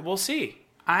way? We'll see.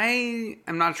 I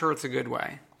am not sure it's a good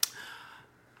way.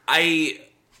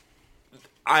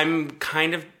 I'm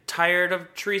kind of tired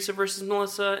of Teresa versus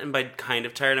Melissa, and by kind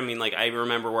of tired, I mean like I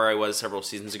remember where I was several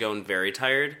seasons ago and very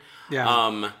tired.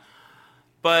 Yeah.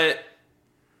 But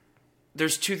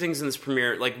there's two things in this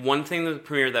premiere. Like one thing in the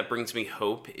premiere that brings me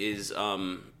hope is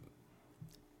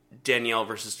Danielle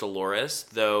versus Dolores,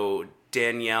 though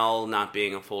Danielle not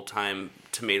being a full-time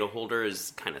tomato holder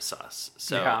is kind of sus.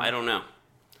 So yeah. I don't know.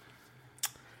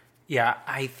 Yeah,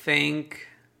 I think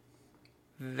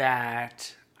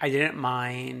that I didn't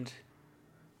mind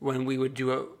when we would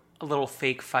do a little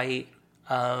fake fight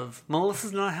of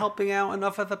Melissa's not helping out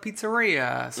enough at the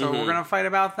pizzeria, so we're going to fight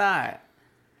about that.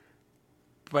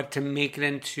 But to make it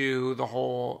into the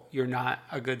whole "you're not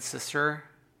a good sister"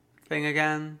 thing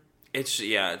again. I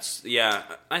see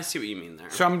what you mean there.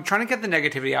 So I'm trying to get the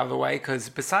negativity out of the way, because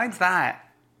besides that,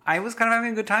 I was kind of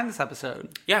having a good time this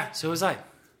episode. Yeah, so was I.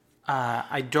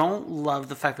 I don't love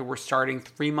the fact that we're starting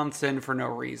 3 months in for no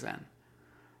reason.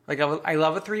 Like, I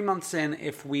love it 3 months in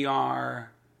if we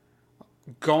are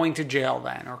going to jail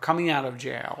then, or coming out of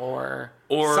jail, or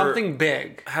something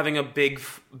big. Having a big,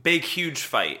 huge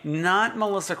fight. Not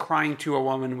Melissa crying to a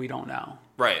woman we don't know.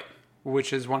 Right.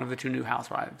 Which is one of the two new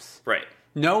housewives. Right.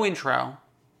 No intro.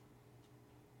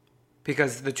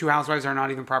 Because the two housewives are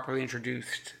not even properly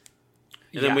introduced.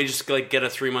 And then we just like get a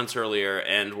 3 months earlier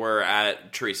and we're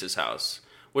at Teresa's house.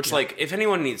 Which like, if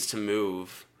anyone needs to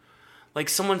move, like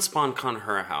someone spawn con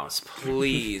her house,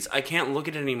 please. I can't look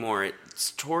at it anymore.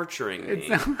 It's torturing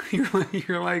me.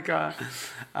 You're like, I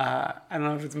don't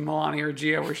know if it's Melania or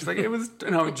Gia, where she's like, Gia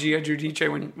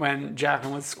Giudice when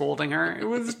Jacqueline was scolding her. It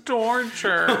was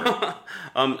torture.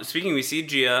 Speaking, we see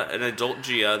Gia, an adult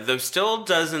Gia, though still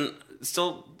doesn't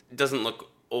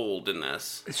look old in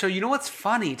this. So you know what's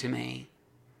funny to me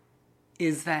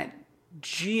is that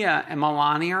Gia and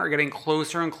Melania are getting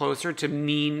closer and closer to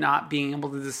me not being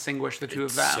able to distinguish the two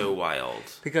of them. So wild.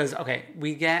 Because, okay,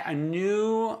 we get a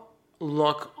new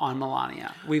look on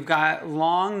Melania. We've got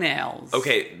long nails.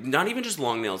 Okay, not even just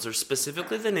long nails. They're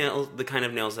specifically the kind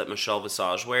of nails that Michelle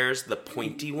Visage wears, the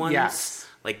pointy ones. Yes.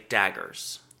 Like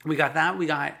daggers. We got that. We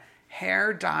got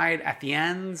hair dyed at the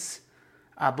ends.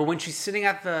 But when she's sitting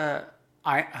at the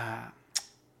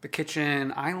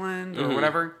kitchen island or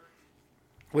whatever,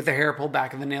 with the hair pulled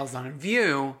back and the nails not in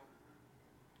view,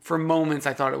 for moments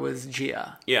I thought it was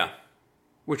Gia. Yeah.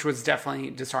 Which was definitely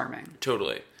disarming.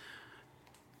 Totally.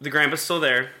 The grandpa's still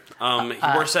there.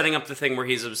 We're setting up the thing where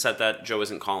he's upset that Joe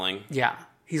isn't calling. Yeah.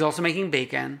 He's also making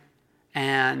bacon.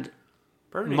 And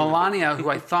Melania, who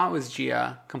I thought was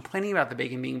Gia, complaining about the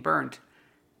bacon being burnt.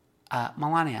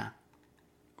 Melania,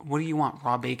 what do you want?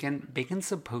 Raw bacon? Bacon's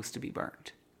supposed to be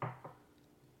burnt.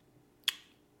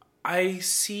 I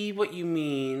see what you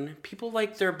mean. People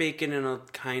like their bacon in a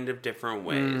kind of different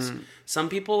ways. Some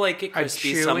people like it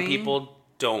crispy, some people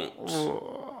don't.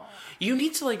 You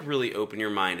need to like really open your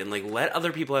mind and like let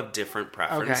other people have different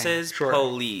preferences. Okay, sure.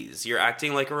 Please. You're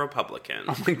acting like a Republican.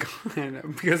 Oh my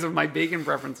God. Because of my bacon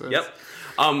preferences. Yep.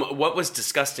 What was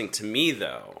disgusting to me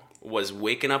though was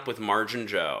waking up with Marge and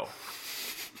Joe.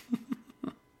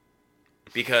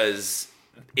 Because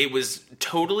it was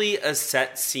totally a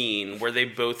set scene where they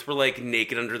both were like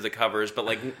naked under the covers, but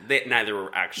like neither were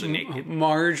actually naked.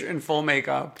 Marge in full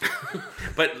makeup.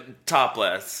 But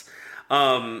topless.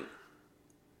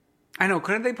 I know,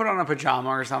 couldn't they put on a pajama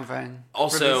or something?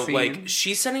 Also, like,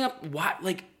 she's setting up what?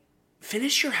 Like,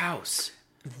 finish your house.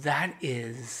 That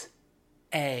is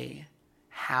a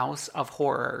house of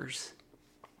horrors.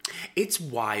 It's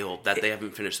wild that they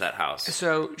haven't finished that house.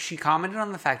 So she commented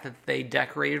on the fact that they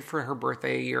decorated for her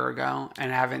birthday a year ago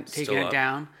and haven't taken it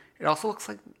down. It also looks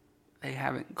like they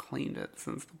haven't cleaned it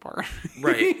since the party.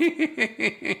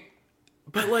 Right.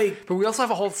 But we also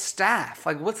have a whole staff.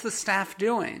 Like, what's the staff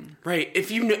doing? Right.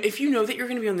 If you know that you're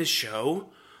going to be on this show,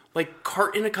 like,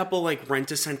 cart in a couple like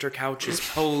Rent-A-Center couches,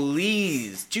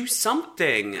 please do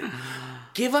something.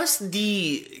 Give us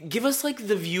like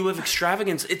the view of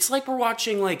extravagance. It's like we're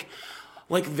watching like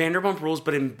Vanderpump Rules,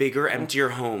 but in bigger, emptier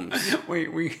homes.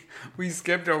 Wait, we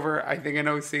skipped over, I think, an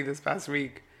OC this past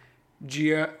week.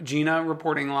 Gina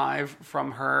reporting live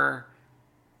from her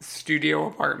studio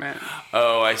apartment.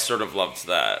 Oh, I sort of loved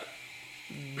that.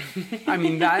 I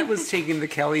mean, that was taking the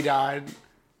Kelly Dodd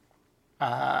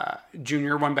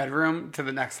junior 1-bedroom to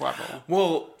the next level.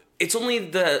 Well, it's only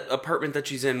the apartment that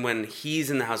she's in when he's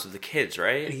in the house with the kids,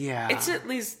 right? Yeah. It's at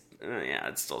least... yeah,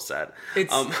 it's still sad.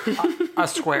 It's a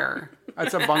square.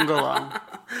 It's a bungalow.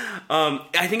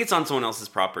 I think it's on someone else's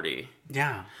property.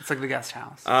 Yeah, it's like the guest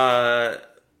house.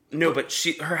 No, but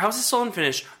her house is still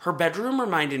unfinished. Her bedroom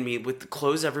reminded me, with the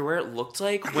clothes everywhere, it looked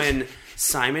like when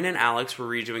Simon and Alex were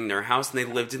redoing their house and they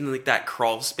lived in like that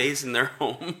crawl space in their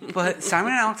home. But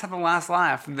Simon and Alex had the last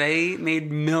laugh. They made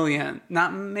maybe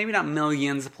not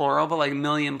millions plural, but like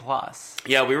million plus.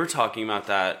 Yeah, we were talking about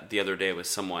that the other day with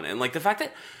someone, and like the fact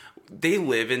that they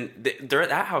live in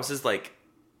that house is like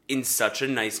in such a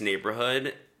nice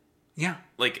neighborhood. Yeah.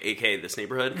 Like, aka this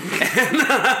neighborhood.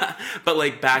 But,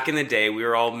 like, back in the day, we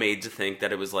were all made to think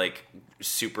that it was, like,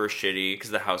 super shitty because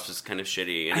the house was kind of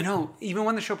shitty. And I know. Even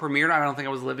when the show premiered, I don't think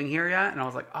I was living here yet. And I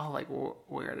was like, oh, like,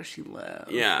 where does she live?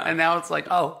 Yeah. And now it's like,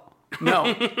 oh,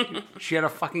 no. She had a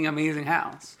fucking amazing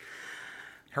house.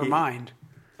 Her mind.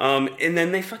 And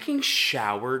then they fucking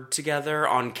showered together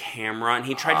on camera, and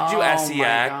he tried to do Oh, sex.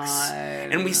 my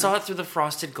God. And we saw it through the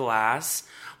frosted glass.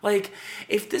 Like,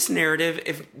 if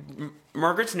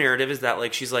Margaret's narrative is that,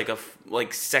 like, she's, like, a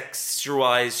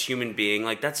sexualized human being,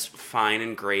 like, that's fine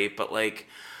and great, but, like,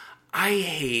 I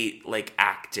hate, like,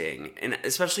 acting, and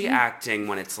especially acting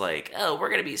when it's like, oh, we're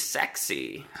gonna be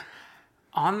sexy.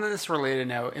 On this related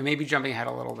note, it may be jumping ahead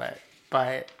a little bit,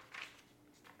 but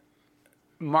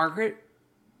Margaret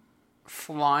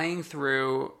flying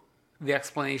through the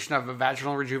explanation of a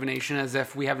vaginal rejuvenation as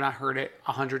if we have not heard it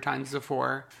 100 times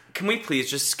before. Can we please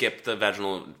just skip the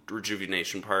vaginal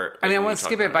rejuvenation part? I mean, I want to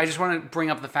skip it, but I just want to bring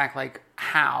up the fact, like,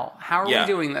 how are we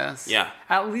doing this? Yeah.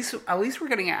 At least we're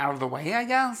getting it out of the way, I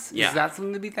guess. Yeah. Is that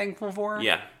something to be thankful for?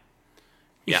 Yeah.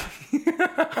 Yeah.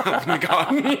 Oh my God.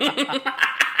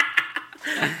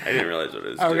 I didn't realize what it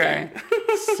was doing. Okay.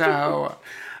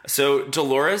 So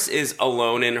Dolores is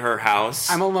alone in her house.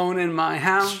 I'm alone in my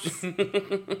house.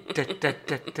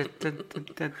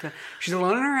 She's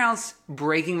alone in her house,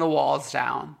 breaking the walls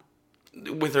down.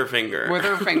 With her finger.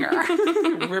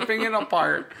 Ripping it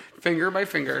apart, finger by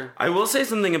finger. I will say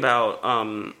something about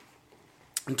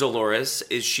Dolores,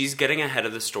 is she's getting ahead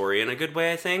of the story in a good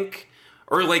way, I think.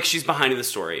 Or, like, she's behind the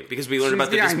story, because we learned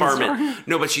about the disbarment.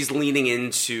 No, but she's leaning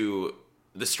into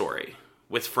the story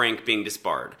with Frank being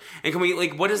disbarred. And can we,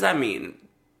 like, what does that mean?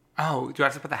 Oh, do I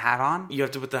have to put the hat on? You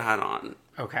have to put the hat on.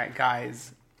 Okay,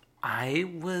 guys.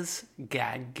 I was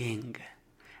gagging.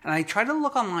 And I tried to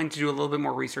look online to do a little bit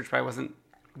more research, but I wasn't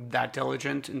that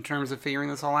diligent in terms of figuring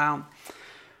this all out.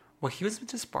 What he was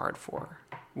disbarred for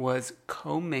was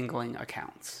commingling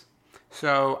accounts.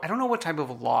 So I don't know what type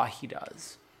of law he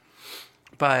does,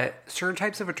 but certain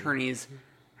types of attorneys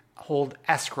hold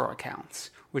escrow accounts,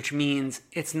 which means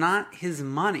it's not his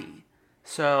money.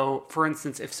 So, for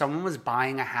instance, if someone was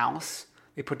buying a house,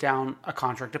 they put down a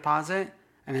contract deposit,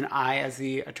 and then I, as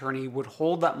the attorney, would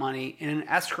hold that money in an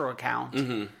escrow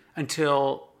account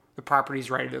until the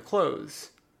property's ready to close.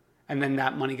 And then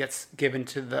that money gets given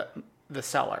to the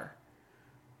seller.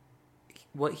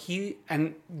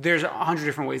 And there's 100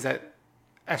 different ways that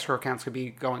escrow accounts could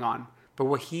be going on. But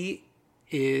what he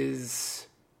is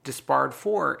disbarred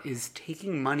for is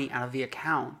taking money out of the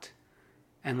account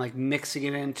and, like, mixing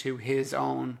it into his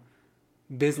own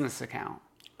business account.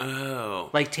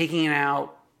 Oh. Like, taking it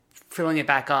out, filling it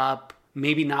back up,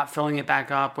 maybe not filling it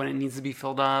back up when it needs to be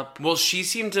filled up. Well, she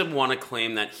seemed to want to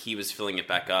claim that he was filling it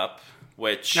back up,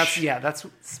 which... That's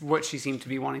what she seemed to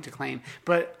be wanting to claim.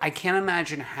 But I can't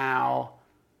imagine how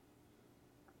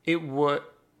it would...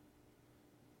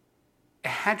 It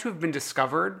had to have been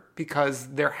discovered because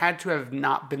there had to have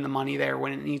not been the money there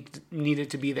when it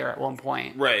needed to be there at one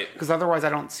point. Right. Because otherwise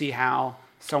I don't see how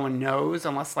someone knows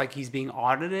unless, like, he's being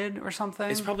audited or something.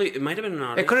 It might have been an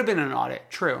audit. It could have been an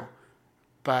audit, true.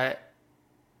 But,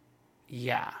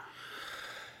 yeah.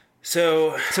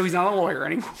 So he's not a lawyer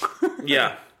anymore.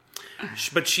 Yeah.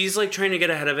 But she's, like, trying to get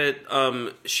ahead of it.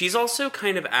 She's also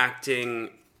kind of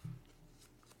acting...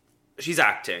 She's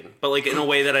acting, but, like, in a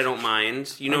way that I don't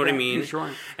mind. You know what I mean? Sure.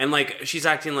 And, like, she's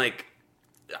acting like...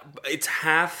 It's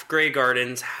half Grey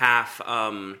Gardens, half,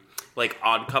 like,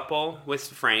 Odd Couple with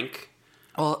Frank.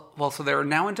 Well, so they're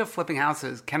now into flipping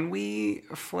houses. Can we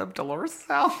flip Dolores'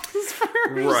 house first?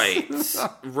 Right.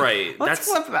 Let's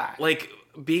flip that. Like,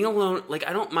 being alone... Like,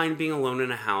 I don't mind being alone in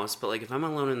a house, but, like, if I'm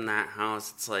alone in that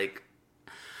house, it's, like...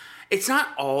 It's not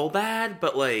all bad,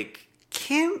 but, like...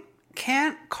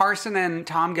 Can't Carson and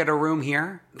Tom get a room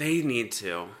here? They need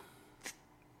to.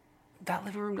 That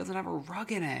living room doesn't have a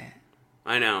rug in it.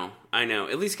 I know.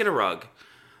 At least get a rug.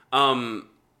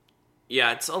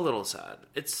 Yeah, it's a little sad.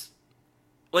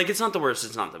 Like, it's not the worst,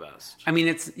 it's not the best. I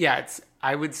mean,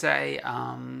 I would say,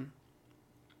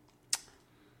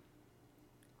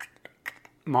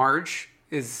 Marge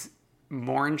is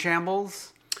more in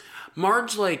shambles.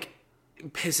 Marge, like,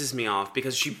 pisses me off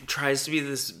because she tries to be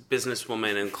this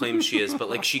businesswoman and claims she is, but,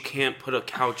 like, she can't put a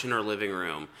couch in her living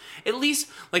room. At least,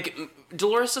 like,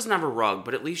 Dolores doesn't have a rug,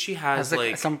 but at least she has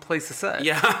like some place to sit.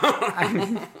 Yeah. I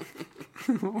mean,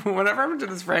 whatever happened to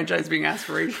this franchise being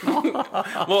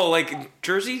aspirational? Well, like,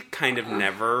 Jersey kind of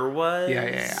never was.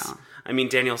 Yeah. I mean,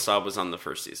 Danielle Staub was on the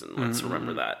first season. Let's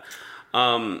remember that.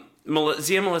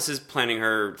 Zia Melissa's planning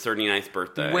her 39th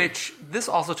birthday. Which, this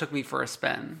also took me for a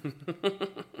spin.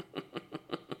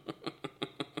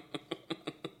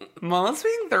 Melissa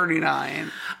being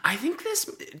 39.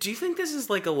 Do you think this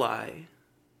is like a lie?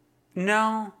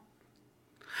 No.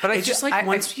 But it's just like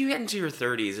once you get into your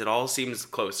 30s, it all seems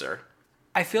closer.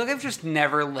 I feel like I've just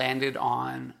never landed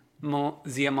on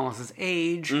Zia Melissa's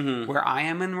age, where I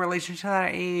am in relation to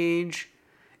that age.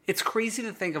 It's crazy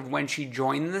to think of when she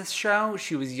joined this show,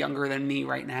 she was younger than me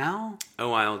right now. Oh,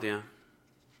 wild, yeah.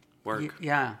 Work.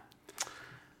 Yeah.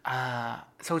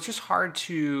 So it's just hard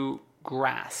to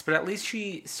grasp, but at least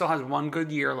she still has one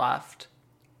good year left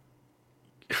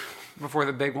before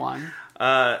the big one.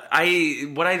 What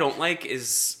I don't like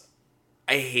is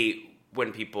I hate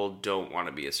when people don't want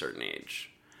to be a certain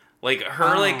age. Like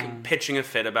her like pitching a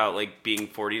fit about like being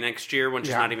 40 next year when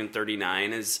she's not even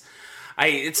 39 is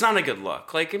it's not a good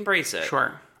look. Like, embrace it.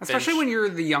 Sure. Especially when you're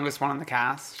the youngest one on the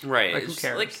cast. Right. Like, who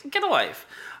cares? Like, get a life.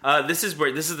 This is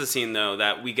the scene though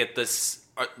that we get this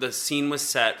the scene was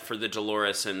set for the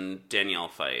Dolores and Danielle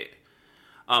fight.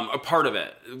 A part of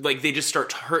it, like they just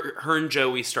start her and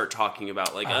Joey start talking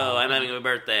about like, I'm having a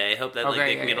birthday. I hope that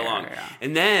they can get along. Yeah.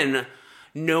 And then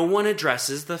no one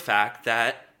addresses the fact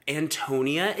that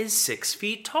Antonia is 6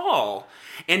 feet tall,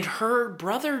 and her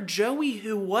brother Joey,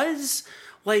 who was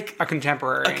like a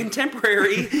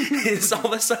contemporary, is all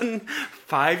of a sudden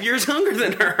 5 years younger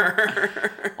than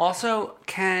her. Also,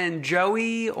 can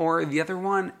Joey or the other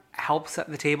one help set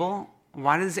the table?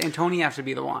 Why does Antonia have to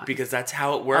be the one? Because that's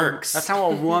how it works. That's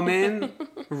how a woman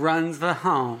runs the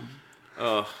home.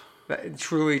 Ugh.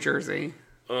 Truly Jersey.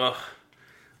 Ugh.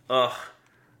 But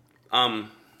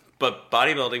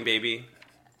bodybuilding, baby.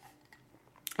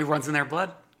 It runs in their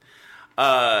blood.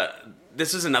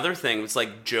 This is another thing. It's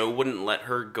like Joe wouldn't let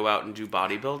her go out and do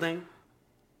bodybuilding.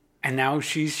 And now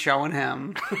she's showing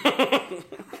him.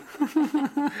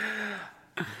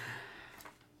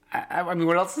 I mean,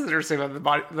 what else is there to say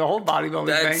about the whole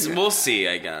bodybuilding thing? We'll see,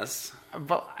 I guess.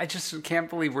 But I just can't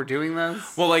believe we're doing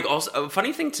this. Well, like, also, a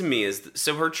funny thing to me is,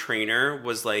 so her trainer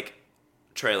was like,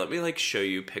 Trey, let me, like, show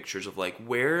you pictures of, like,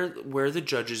 where the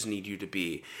judges need you to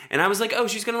be. And I was like, oh,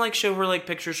 she's gonna, like, show her, like,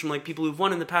 pictures from, like, people who've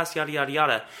won in the past, yada, yada,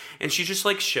 yada. And she's just,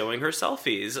 like, showing her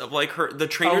selfies of, like, the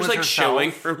trainer's, like,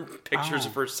 showing her pictures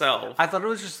of herself. I thought it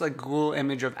was just, like, Google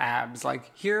image of abs.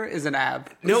 Like, here is an ab.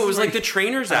 No, it was, like, the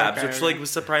trainer's abs, which, like,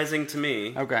 was surprising to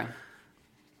me. Okay.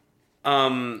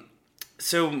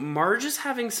 So Marge is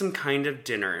having some kind of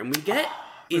dinner, and we get...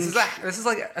 This is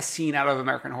like a scene out of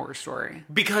American Horror Story.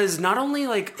 Because not only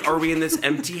like are we in this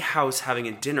empty house having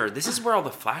a dinner, this is where all the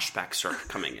flashbacks start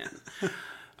coming in.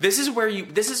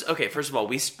 Okay, first of all,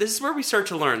 this is where we start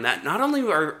to learn that not only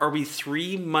are we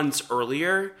 3 months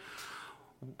earlier,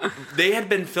 they had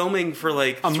been filming for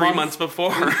like 3 months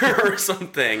before or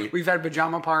something. We've had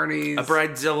pajama parties. A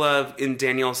Bridezilla in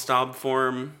Danielle Staub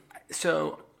form.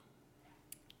 So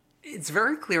it's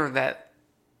very clear that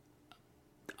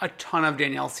a ton of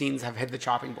Danielle's scenes have hit the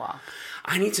chopping block.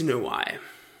 I need to know why.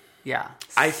 Yeah.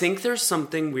 I think there's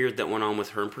something weird that went on with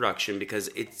her in production because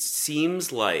it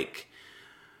seems like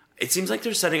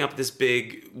they're setting up this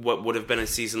big, what would have been a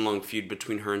season-long feud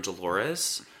between her and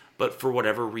Dolores, but for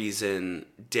whatever reason,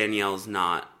 Danielle's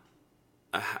not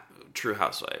a true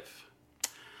housewife.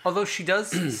 Although she does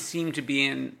seem to be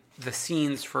in the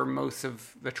scenes for most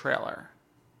of the trailer.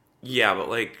 Yeah, but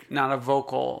like... Not a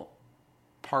vocal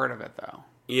part of it, though.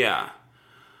 Yeah.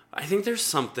 I think there's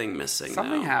something missing.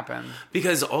 Something happened.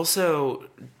 Because also,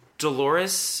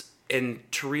 Dolores and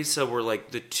Teresa were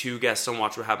like the two guests on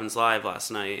Watch What Happens Live last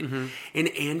night. Mm-hmm. And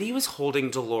Andy was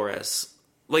holding Dolores.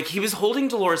 Like, he was holding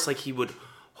Dolores like he would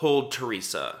hold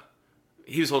Teresa.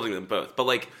 He was holding them both. But,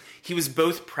 like, he was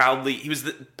both proudly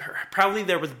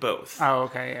there with both. Oh,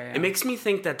 okay, yeah. It makes me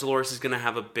think that Dolores is going to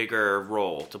have a bigger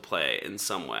role to play in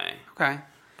some way. Okay.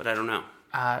 But I don't know.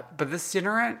 But this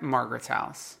dinner at Margaret's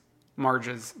house,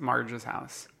 Marge's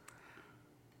house,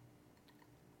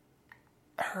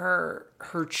 her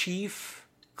chief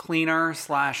cleaner /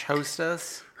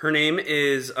 hostess. Her name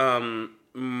is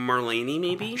Marlene,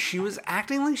 maybe? She was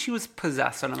acting like she was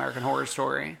possessed on American Horror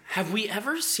Story. Have we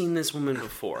ever seen this woman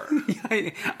before?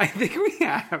 I think we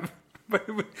have. But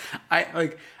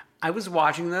I was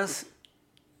watching this,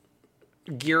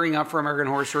 gearing up for American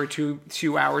Horror Story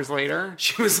 2 hours later.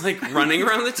 She was like running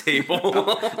around the table.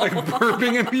 Like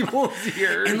burping in people's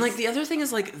ears. And like the other thing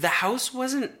is like the house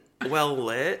wasn't well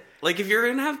lit. Like if you're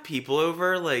gonna have people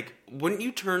over, like wouldn't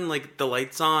you turn like the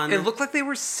lights on? It looked like they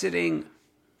were sitting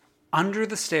under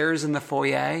the stairs in the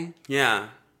foyer. Yeah.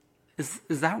 Is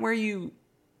that where you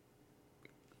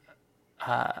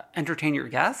entertain your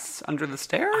guests? Under the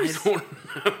stairs? I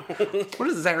don't know. What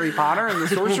is this, Harry Potter and the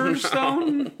Sorcerer's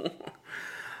Stone?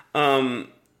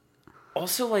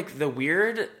 Also, like the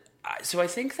weird. So I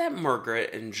think that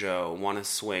Margaret and Joe want to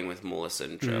swing with Melissa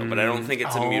and Joe, but I don't think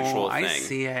it's a mutual thing. I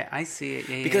see it.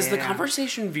 Yeah, because the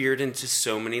conversation veered into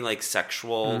so many like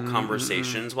sexual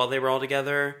conversations while they were all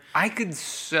together. I could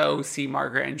so see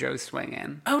Margaret and Joe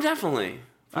swinging. Oh, definitely.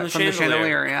 From the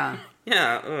chandelier, yeah.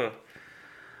 Yeah.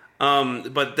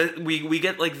 But we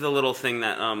get like the little thing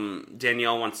that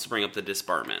Danielle wants to bring up the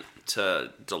disbarment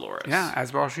to Dolores. Yeah,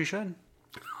 as well she should.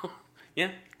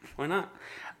 Yeah, why not?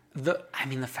 The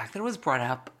fact that it was brought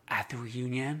up at the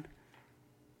reunion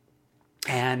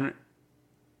and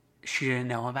she didn't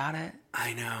know about it.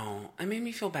 I know. It made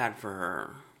me feel bad for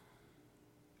her.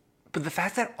 But the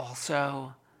fact that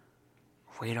also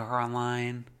Radar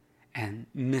Online and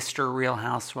Mr. Real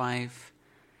Housewife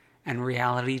and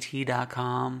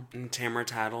RealityT.com and Tamara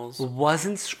Tattles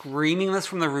wasn't screaming this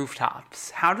from the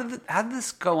rooftops. How did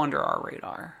this go under our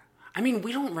radar? I mean,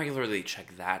 we don't regularly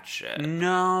check that shit.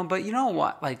 No, but you know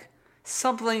what? Like,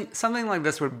 something like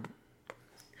this would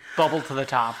bubble to the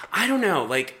top. I don't know.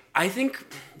 Like, I think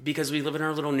because we live in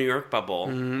our little New York bubble.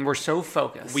 We're so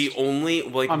focused. We only,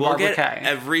 like, we'll get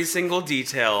every single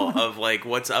detail of, like,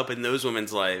 what's up in those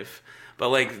women's life. But,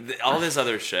 like, all this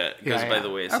other shit goes by the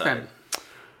wayside.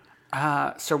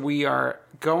 Okay. So we are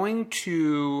going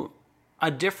to a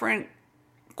different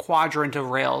quadrant of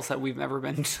rails that we've never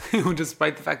been to,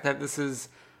 despite the fact that this is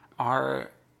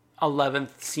our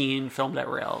 11th scene filmed at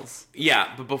Rails.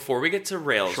 Yeah, but before we get to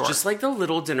Rails, just like the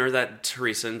little dinner that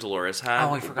Teresa and Dolores had,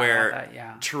 I forgot about that,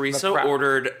 yeah. Teresa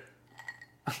ordered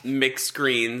mixed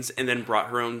greens and then brought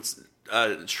her own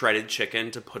shredded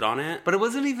chicken to put on it. But it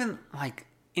wasn't even like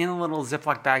in a little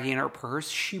Ziploc baggie in her purse.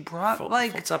 She brought full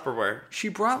Tupperware. She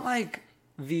brought like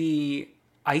the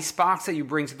ice box that you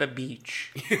bring to the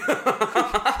beach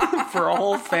for a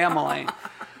whole family.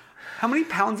 How many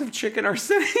pounds of chicken are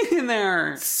sitting in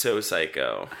there? So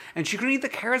psycho. And she couldn't eat the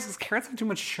carrots because carrots have too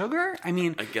much sugar. I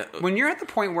mean, when you're at the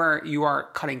point where you are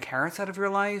cutting carrots out of your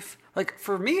life, like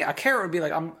for me, a carrot would be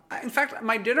like, in fact,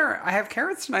 my dinner, I have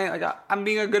carrots tonight. Like, I'm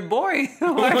being a good boy.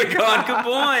 Oh my God, good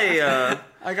boy.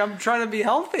 Like, I'm trying to be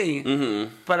healthy.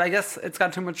 Mm-hmm. But I guess it's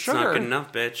got too much sugar. It's not good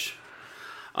enough, bitch.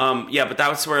 Yeah, but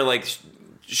that's where, like,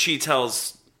 she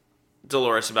tells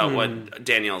Dolores about what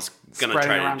Danielle's gonna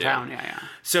try to do. Town. Yeah.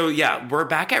 So yeah, we're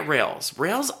back at Rails.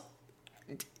 Rails,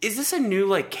 is this a new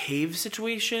like cave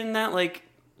situation that like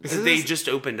they just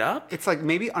opened up? It's like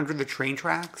maybe under the train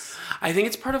tracks. I think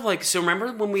it's part of like. So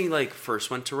remember when we like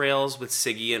first went to Rails with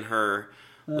Siggy and her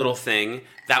little thing?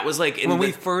 That was like when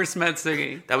we first met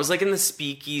Siggy. That was like in the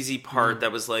speakeasy part.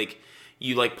 That was like.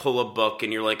 You, like, pull a book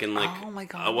and you're, like, in, like, oh my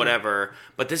God. Whatever.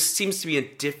 But this seems to be a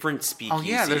different speakeasy. Oh,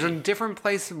 yeah. There's a different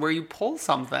place where you pull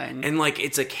something. And, like,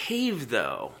 it's a cave,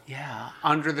 though. Yeah.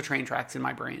 Under the train tracks in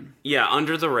my brain. Yeah,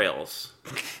 under the rails.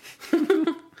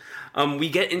 We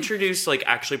get introduced, like,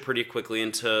 actually pretty quickly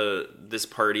into this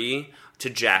party to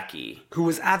Jackie. Who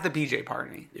was at the PJ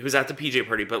party. Who was at the PJ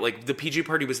party, but, like, the PJ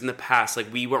party was in the past.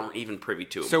 Like, we weren't even privy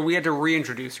to it. So we had to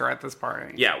reintroduce her at this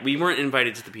party. Yeah, we weren't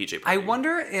invited to the PJ party. I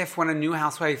wonder if when a new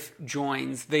housewife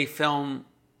joins, they film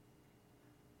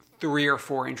 3 or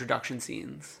 4 introduction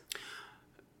scenes.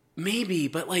 Maybe,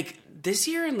 but, like, this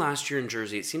year and last year in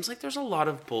Jersey, it seems like there's a lot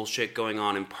of bullshit going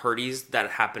on in parties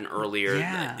that happened earlier.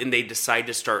 Yeah. And they decide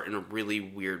to start in a really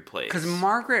weird place. Because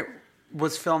Margaret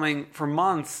was filming for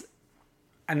months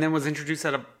and then was introduced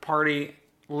at a party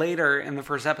later in the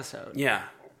first episode. Yeah.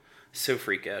 So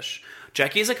freakish.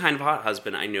 Jackie is a kind of hot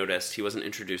husband, I noticed. He wasn't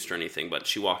introduced or anything, but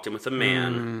she walked in with a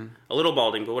man. A little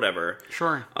balding, but whatever.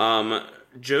 Sure.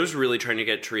 Joe's really trying to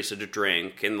get Teresa to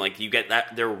drink, and, like, you get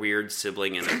their weird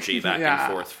sibling energy back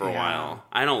and forth for a while.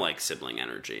 I don't like sibling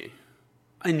energy.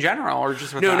 In general, or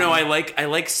just with No, I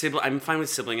like sibling. I'm fine with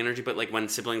sibling energy, but like when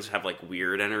siblings have like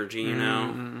weird energy, you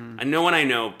know. No one I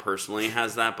know personally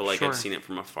has that, but like I've seen it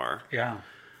from afar. Yeah.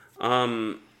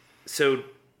 So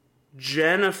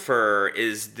Jennifer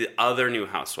is the other new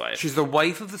housewife. She's the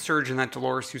wife of the surgeon that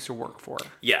Dolores used to work for.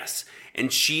 Yes,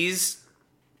 and she's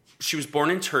she was born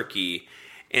in Turkey,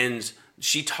 and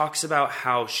she talks about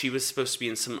how she was supposed to be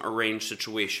in some arranged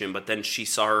situation, but then she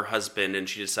saw her husband and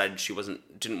she decided she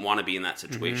didn't want to be in that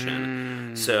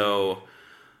situation. So,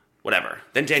 whatever.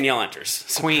 Then Danielle enters.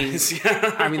 Queen.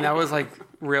 I mean, that was like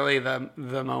really the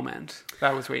moment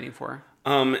that I was waiting for.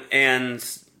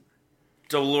 And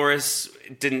Dolores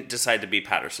didn't decide to be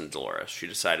Patterson Dolores. She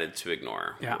decided to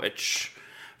ignore. Yeah. Which,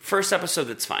 first episode,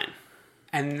 that's fine.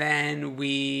 And then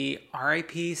we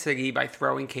R.I.P. Siggy by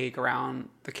throwing cake around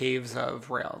the caves of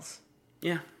Rails.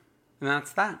 Yeah. And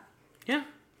that's that. Yeah.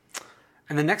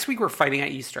 And then next week we're fighting at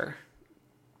Easter.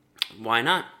 Why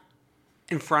not?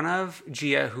 In front of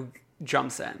Gia, who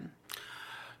jumps in.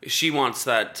 She wants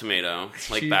that tomato,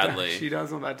 badly. She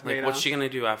does want that tomato. What's she going to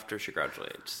do after she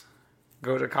graduates?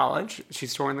 Go to college.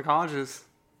 She's touring the colleges.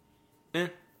 Yeah.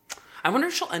 I wonder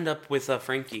if she'll end up with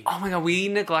Frankie. Oh my God, we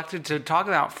neglected to talk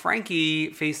about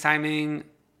Frankie FaceTiming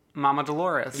Mama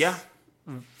Dolores. Yeah.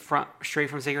 Straight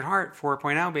from Sacred Heart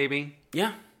 4.0, baby.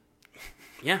 Yeah.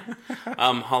 Yeah.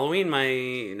 Halloween,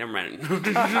 never mind.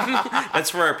 That's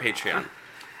for our Patreon.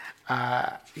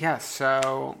 Yeah,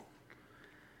 so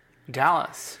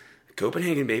Dallas.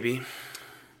 Copenhagen, baby.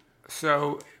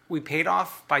 So we paid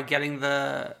off by getting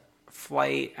the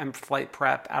flight and flight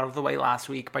prep out of the way last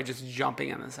week by just jumping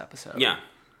in this episode. Yeah.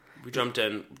 We jumped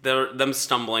in. Them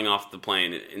stumbling off the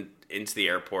plane into the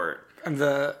airport. And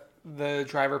the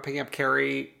driver picking up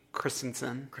Carrie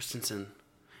Christensen.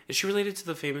 Is she related to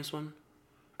the famous one?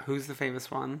 Who's the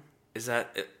famous one? Is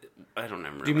that... I don't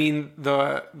remember. Do you mean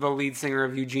the lead singer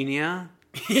of Eugenia?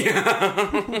 Yeah.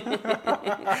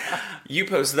 You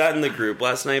posted that in the group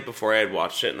last night before I had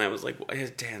watched it, and I was like,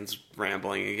 Dan's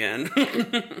rambling again.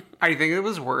 I think it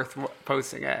was worth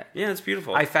posting it. Yeah, it's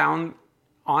beautiful. I found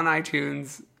on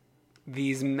iTunes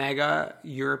these mega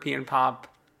European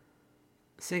pop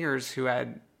singers who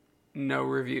had no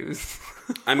reviews.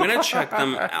 I'm gonna check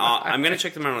them out. I'm gonna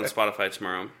check them out on Spotify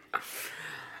tomorrow.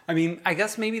 I mean, I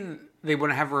guess maybe they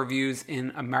wouldn't have reviews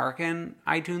in American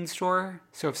iTunes store.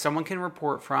 So if someone can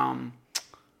report from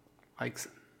like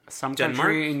some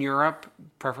country in Europe,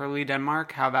 preferably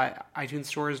Denmark, how that iTunes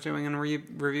store is doing in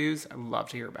reviews, I'd love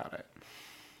to hear about it.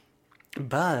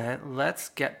 But let's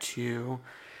get to...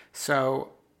 So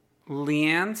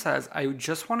Leanne says, I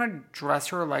just want to dress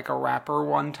her like a rapper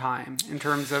one time in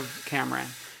terms of Cameron.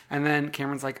 And then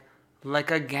Cameron's like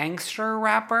a gangster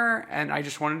rapper, and I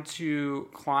just wanted to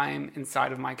climb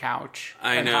inside of my couch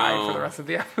and hide for the rest of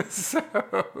the episode.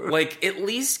 At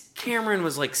least Cameron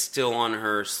was still on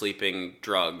her sleeping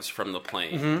drugs from the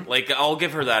plane. Mm-hmm. I'll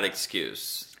give her that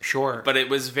excuse. Sure. But it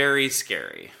was very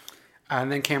scary.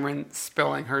 And then Cameron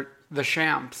spilling the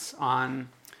champs on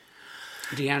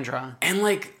Deandra. And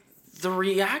the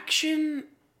reaction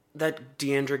that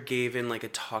Deandra gave in a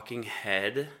talking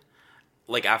head...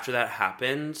 after that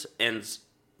happened, and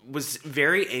was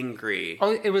very angry.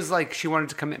 Oh, it was she wanted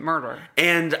to commit murder.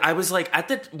 And I was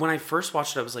when I first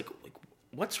watched it, I was like,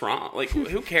 what's wrong?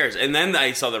 Who cares? And then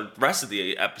I saw the rest of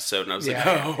the episode, and I was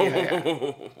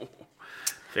yeah.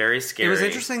 Very scary. It was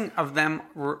interesting of them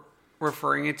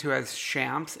referring it to as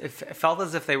champs. It felt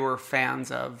as if they were fans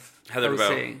of Heather OC.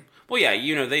 Bow. Well,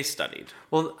 yeah, they studied.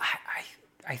 Well,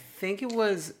 I think it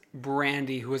was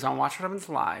Brandy, who was on Watch What Happens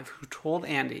Live, who told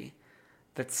Andy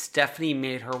that Stephanie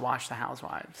made her watch The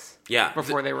Housewives. Yeah.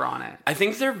 Before they were on it. I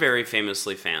think they're very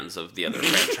famously fans of the other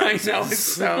franchises. I know, it's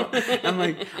so...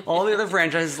 I'm all the other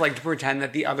franchises like to pretend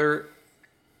that the other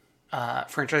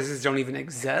franchises don't even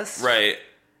exist. Right.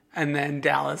 And then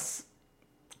Dallas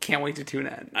can't wait to tune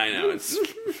in. I know, it's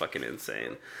fucking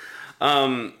insane.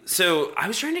 So I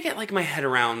was trying to get my head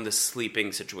around the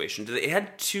sleeping situation. Did they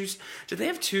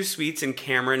have two suites and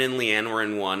Cameron and Leanne were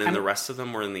in one and the rest of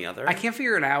them were in the other? I can't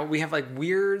figure it out. We have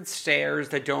weird stairs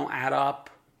that don't add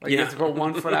up. You have to put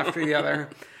one foot after the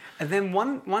other. And then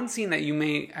one scene that you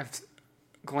may have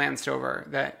glanced over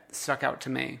that stuck out to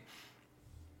me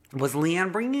was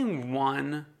Leanne bringing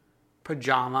one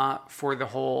pajama for the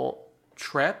whole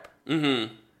trip.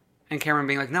 Mm-hmm. And Cameron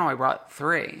being no, I brought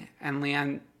 3. And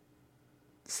Leanne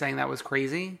saying that was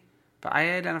crazy, but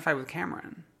I identify with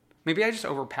Cameron. Maybe I just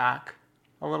overpack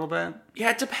a little bit.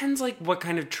 Yeah, it depends what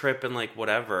kind of trip and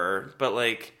whatever, but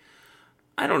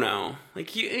I don't know.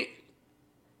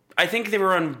 I think they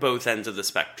were on both ends of the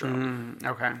spectrum.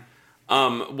 Okay.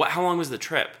 How long was the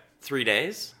trip? 3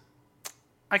 days?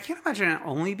 I can't imagine it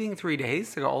only being 3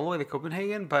 days to go all the way to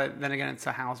Copenhagen, but then again, it's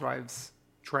a Housewives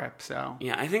trip, so.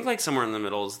 Yeah, I think somewhere in the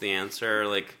middle is the answer,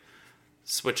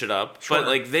 switch it up. Sure.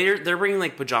 But they're bringing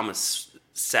pajama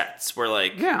sets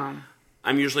where yeah,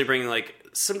 I'm usually bringing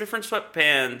some different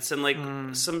sweatpants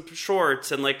and some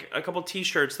shorts and a couple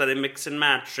t-shirts that I mix and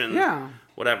match and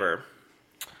whatever.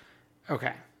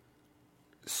 Okay.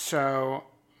 So,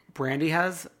 Brandy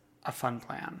has a fun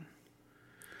plan.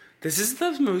 This is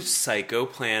the most psycho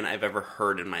plan I've ever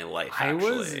heard in my life, actually.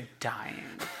 I was dying.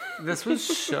 This was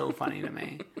so funny to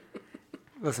me.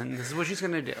 Listen, this is what she's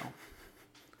going to do.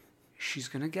 She's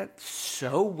going to get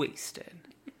so wasted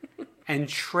and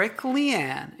trick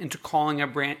Leanne into calling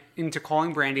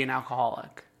Brandy an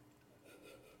alcoholic.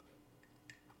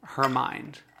 Her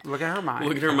mind. Look at her mind.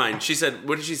 Look at her mind. She said,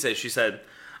 what did she say? She said,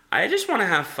 I just want to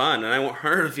have fun and I want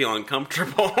her to feel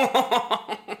uncomfortable.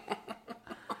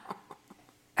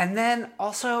 And then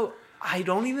also, I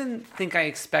don't even think I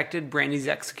expected Brandy's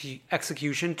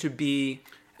execution to be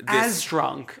as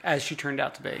drunk as she turned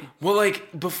out to be. Well,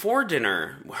 like, before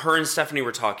dinner, her and Stephanie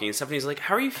were talking, and Stephanie's like,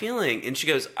 how are you feeling? And she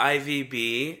goes,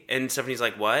 IVB. And Stephanie's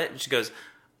like, what? And she goes,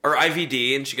 or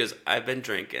IVD. And she goes, I've been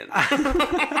drinking.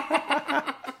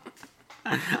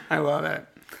 I love it.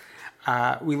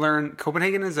 We learn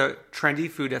Copenhagen is a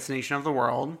trendy food destination of the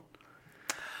world.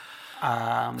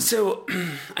 So,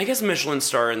 I guess Michelin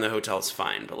star in the hotel is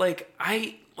fine, but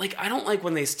I don't like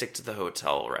when they stick to the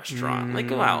hotel restaurant. Like,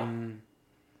 go out.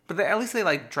 But at least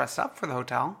they dressed up for the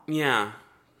hotel. Yeah.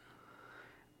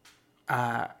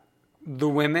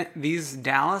 These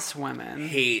Dallas women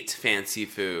hate fancy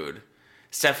food.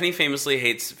 Stephanie famously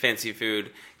hates fancy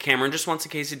food. Cameron just wants a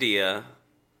quesadilla.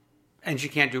 And she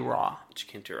can't do raw. She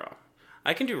can't do raw.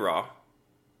 I can do raw.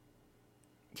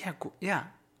 Yeah.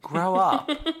 Grow up.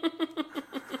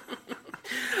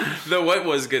 What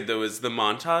was good though is the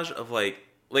montage of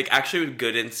actually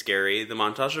good and scary. The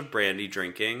montage of Brandy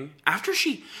drinking after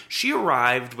she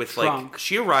arrived with drunk.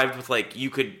 You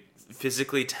could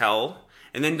physically tell,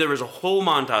 and then there was a whole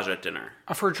montage at dinner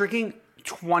of her drinking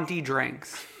 20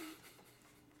 drinks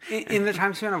in the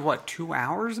time span of 2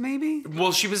 hours maybe.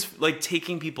 Well, she was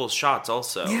taking people's shots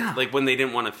also. Yeah. When they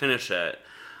didn't want to finish it.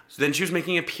 So then she was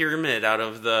making a pyramid out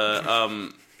of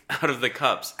the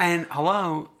cups. And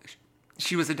hello,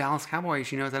 she was a Dallas Cowboy.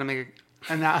 She knows how to make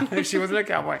she wasn't a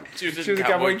cowboy. She was a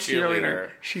cowboy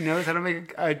cheerleader. She knows how to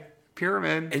make a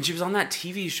pyramid. And she was on that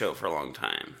TV show for a long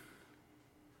time.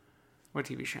 What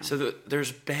TV show? So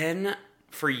there's been,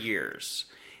 for years,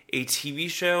 a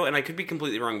TV show, and I could be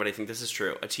completely wrong, but I think this is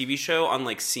true, a TV show on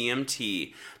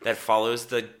CMT that follows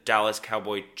the Dallas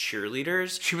Cowboy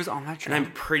cheerleaders. She was on that show? And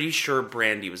I'm pretty sure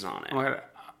Brandy was on it.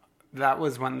 That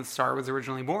was when the star was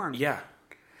originally born. Yeah.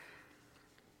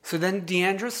 So then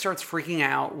Deandra starts freaking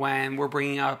out when we're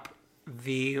bringing up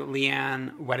the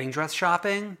Leanne wedding dress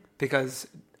shopping because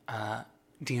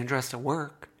Deandra has to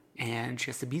work and she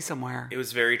has to be somewhere. It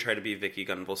was very try to be Vicky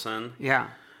Gunvalson. Yeah.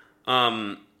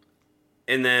 And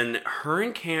then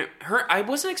I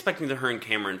wasn't expecting her and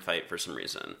Cameron fight for some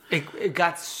reason. It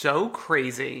got so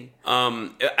crazy.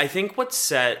 I think what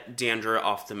set Deandra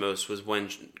off the most was when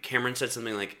Cameron said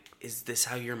something like, "Is this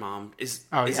how your mom this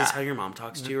how your mom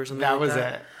talks to you?" or something. That was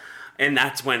it. And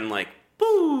that's when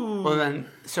boo. Well then,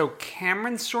 so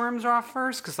Cameron storms off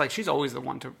first because she's always the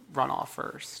one to run off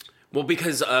first. Well,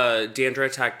 because Deandra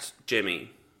attacked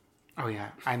Jimmy. Oh, yeah.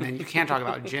 And then you can't talk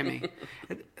about Jimmy.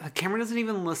 Cameron doesn't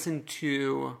even listen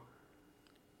to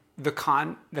the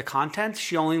content.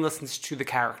 She only listens to the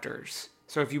characters.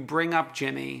 So if you bring up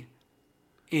Jimmy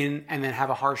and then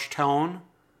have a harsh tone,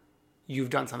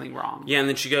 you've done something wrong. Yeah, and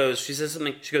then she says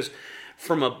something, she goes,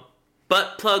 from a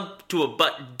butt plug to a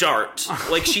butt dart.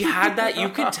 She had that, you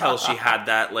could tell she had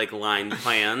that, line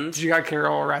planned. She got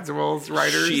Carol Radziwill's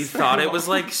writers. She thought it was,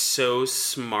 so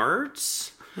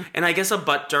smart. And I guess a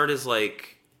butt dart is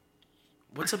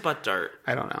what's a butt dart?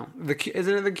 I don't know.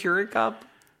 Isn't it the Keurig cup?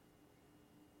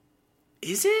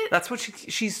 Is it? That's what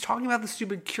she's talking about, the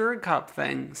stupid Keurig cup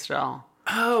thing still.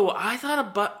 Oh, I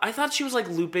thought she was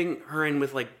looping her in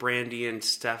with Brandy and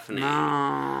Stephanie.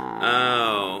 No.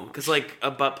 Oh, because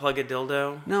a butt plug a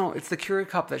dildo? No, it's the Keurig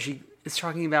cup that she is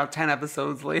talking about 10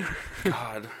 episodes later.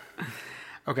 God.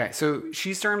 Okay, so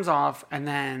she storms off and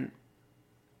then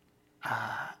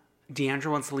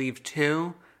Deandra wants to leave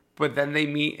too, but then they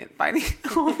meet by the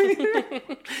elevator.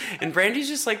 And Brandy's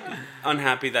just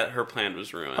unhappy that her plan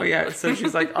was ruined. Oh yeah, so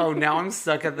she's like, oh, now I'm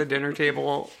stuck at the dinner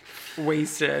table,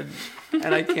 wasted,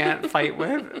 and I can't fight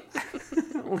with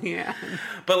Leanne.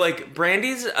 But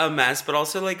Brandy's a mess, but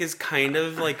also is kind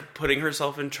of putting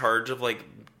herself in charge of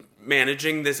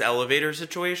managing this elevator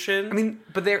situation. I mean,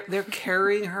 but they're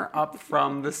carrying her up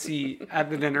from the seat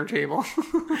at the dinner table.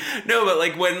 No,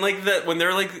 but when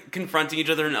they're confronting each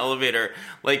other in an elevator,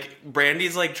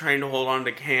 Brandy's trying to hold on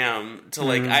to Cam to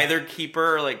either keep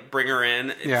her or bring her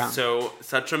in. It's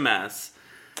such a mess.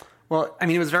 Well, I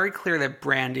mean, it was very clear that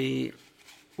Brandy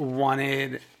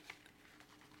wanted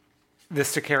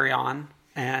this to carry on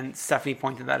And Stephanie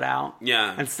pointed that out.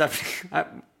 Yeah. And Stephanie,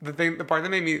 the part that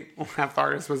made me laugh the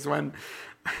hardest was when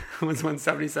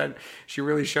Stephanie said she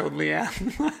really showed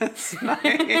Leanne last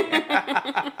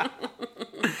night.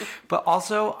 But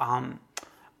also,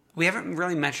 we haven't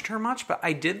really mentioned her much, but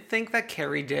I did think that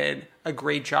Carrie did a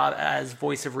great job as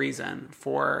voice of reason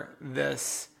for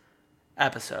this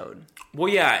episode. Well,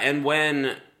 yeah, and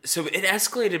so it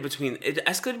escalated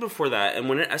before that, and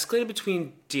when it escalated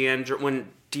between when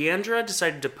Deandra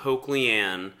decided to poke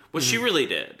Leanne, which she really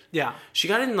did. Yeah. She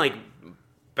got in, like,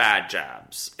 bad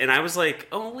jabs. And I was like,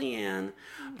 oh, Leanne.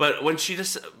 But when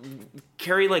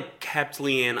Carrie, like, kept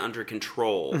Leanne under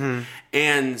control. Mm-hmm.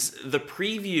 And the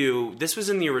preview, this was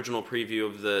in the original preview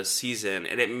of the season,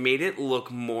 and it made it look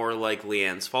more like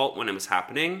Leanne's fault when it was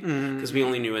happening. Because we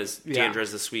only knew Deandra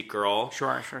as the sweet girl.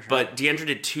 Sure. But Deandra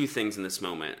did two things in this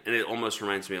moment. And it almost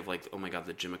reminds me of, like, oh my God,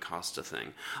 the Jim Acosta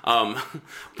thing.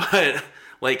 But,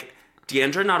 like,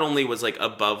 Deandra not only was, like,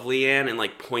 above Leanne and,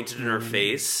 like, pointed in her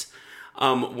face...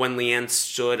 when Leanne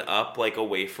stood up, like,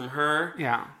 away from her,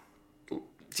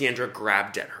 Deandra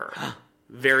grabbed at her.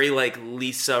 Very like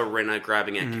Lisa Rinna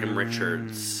grabbing at Kim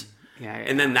Richards.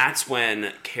 And then that's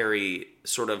when Carrie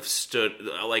sort of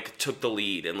took the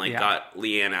lead and, like, got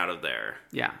Leanne out of there.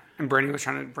 Yeah. And Brandy was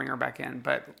trying to bring her back in,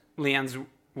 but Leanne's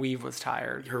weave was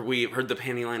tired. The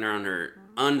panty liner on her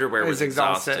underwear was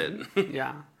exhausted.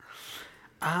 Yeah.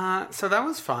 So that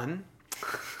was fun.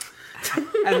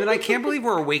 And then I can't believe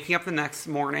we're waking up the next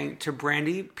morning to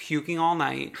Brandy puking all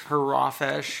night, her raw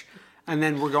fish, and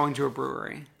then we're going to a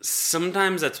brewery.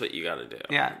 Sometimes that's what you gotta do.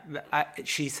 Yeah.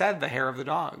 She said the hair of the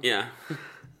dog. Yeah.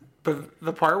 But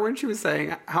the part when she was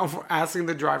saying, asking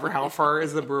the driver how far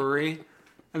is the brewery,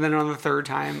 and then on the third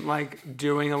time, like,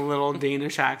 doing a little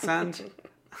Danish accent,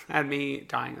 had me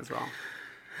dying as well.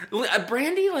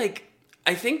 Brandy, like,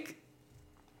 I think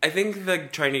the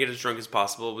trying to get as drunk as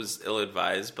possible was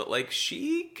ill-advised, but, like,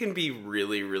 she can be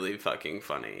really, really fucking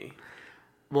funny.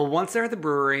 Well, once they're at the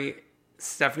brewery,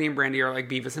 Stephanie and Brandy are like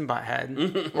Beavis and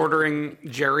Butthead, ordering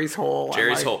Jerry's Hole.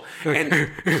 Jerry's Hole. And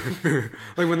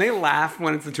like, when they laugh,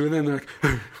 when it's the two of them, they're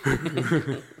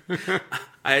like...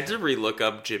 I had to relook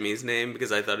up Jimmy's name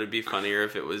because I thought it'd be funnier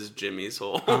if it was Jimmy's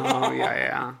Hole. Oh,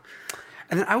 yeah.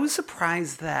 And then I was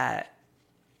surprised that...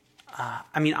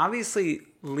 obviously...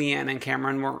 Leanne and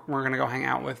Cameron were going to go hang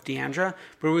out with Deandra,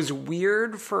 but it was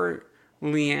weird for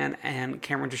Leanne and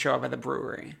Cameron to show up at the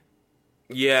brewery.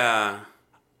 Yeah.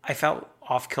 I felt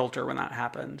off kilter when that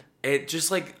happened. It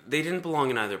just, like, they didn't belong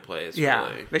in either place,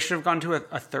 yeah, really. They should have gone to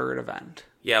a third event.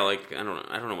 Yeah, like, I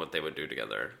don't know what they would do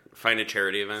together. Find a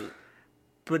charity event.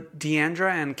 But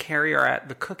Deandra and Carrie are at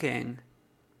the cooking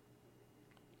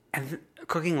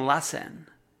lesson,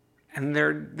 and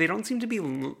they don't seem to be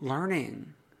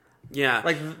learning. Yeah.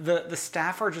 Like, the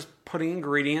staff are just putting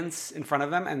ingredients in front of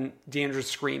them, and Deandra's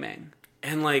screaming.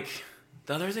 And, like,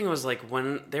 the other thing was, like,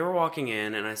 when they were walking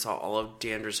in and I saw all of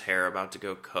Deandra's hair about to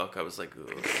go cook, I was like,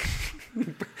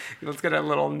 ugh. Let's get a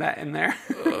little net in there.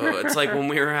 It's like when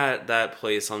we were at that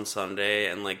place on Sunday,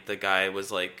 and, like, the guy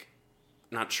was, like,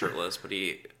 not shirtless, but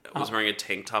he was wearing a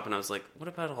tank top, and I was like, what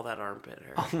about all that armpit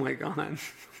hair? Oh, my God.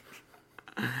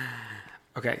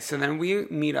 Okay, so then we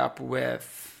meet up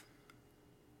with...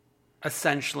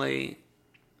 Essentially,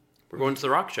 we're going to the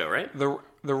rock show, right? The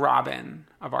Robin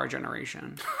of our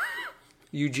generation,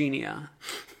 Eugenia,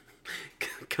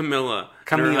 Camilla,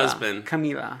 her husband,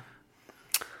 Camila.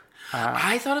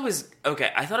 I thought it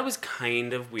was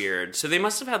kind of weird. So they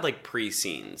must have had, like,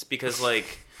 pre-scenes because,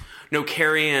 like, no,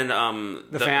 Carrie and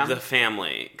the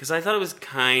family. Because I thought it was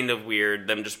kind of weird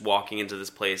them just walking into this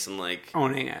place and, like,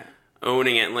 owning it,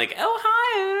 and, like, oh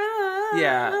hi.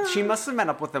 Yeah, she must have met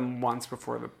up with them once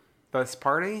before this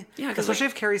party. Yeah, especially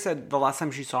if Carrie said the last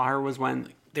time she saw her was when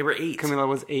they were 8. Camila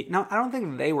was 8. No, I don't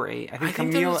think they were 8. I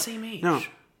think they were the same age.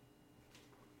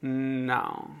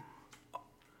 No.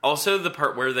 Also, the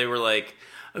part where they were like,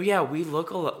 "Oh yeah, we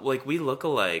look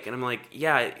alike," and I'm like,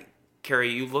 "Yeah,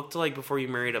 Carrie, you looked alike before you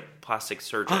married a plastic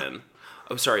surgeon."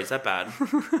 Oh, sorry, is that bad?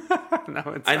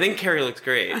 No, I think Carrie looks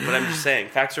great, but I'm just saying,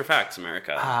 facts are facts,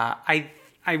 America.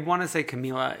 I want to say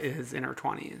Camila is in her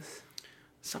 20s.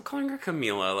 Stop calling her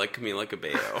Camila, like Camila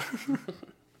Cabello.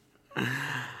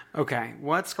 Okay,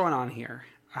 what's going on here?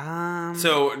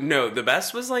 So, no, the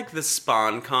best was, like, the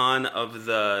SpawnCon of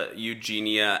the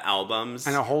Eugenia albums.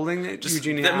 And holding the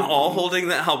Eugenia them album. all holding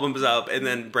the albums up, and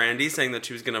then Brandy saying that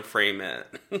she was going to frame it.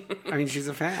 I mean, she's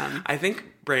a fan. I think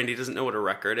Brandy doesn't know what a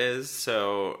record is,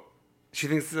 so... She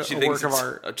thinks it's a work of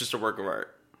art. Just a work of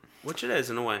art. Which it is,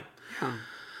 in a way.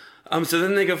 Yeah. So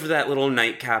then they go for that little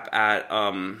nightcap at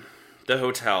the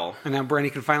hotel. And now Brandy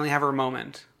can finally have her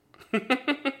moment.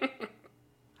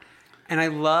 And I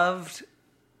loved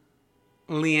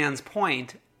Leanne's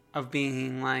point of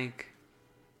being like,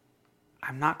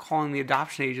 I'm not calling the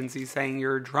adoption agency saying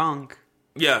you're drunk.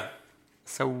 Yeah.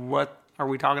 So what are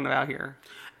we talking about here?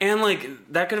 And, like,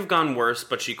 that could have gone worse,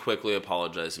 but she quickly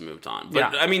apologized and moved on.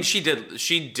 But, I mean, she did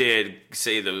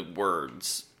say the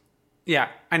words. Yeah,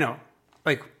 I know.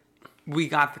 Like, we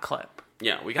got the clip.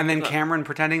 Yeah, we got And the then clip. Cameron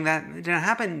pretending that it didn't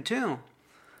happen, too.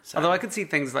 Sad. Although I could see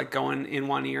things, like, going in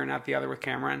one ear and out the other with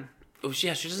Cameron. Oh,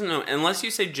 yeah, she doesn't know. Unless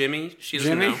you say Jimmy, she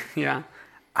doesn't know. Yeah.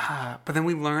 But then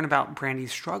we learn about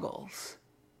Brandy's struggles.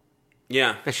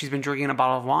 Yeah. That she's been drinking a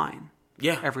bottle of wine.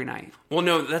 Yeah. Every night. Well,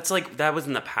 no, that was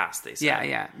in the past, they said.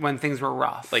 Yeah. When things were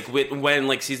rough. Like, when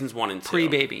like, seasons 1 and 2.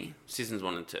 Pre-baby. Seasons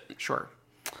 1 and 2. Sure.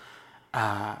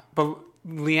 But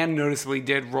Leanne noticeably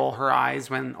did roll her eyes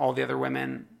when all the other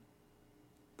women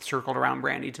circled around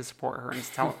Brandy to support her and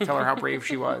tell her how brave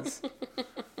she was.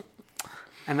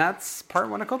 And that's part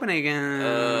 1 of Copenhagen.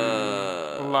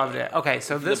 Loved it. Okay,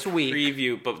 so this week...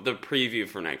 The preview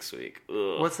for next week.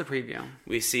 Ugh. What's the preview?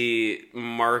 We see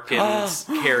Mark and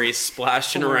Carrie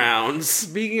splashing around.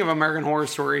 Speaking of American Horror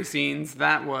Story scenes,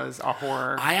 that was a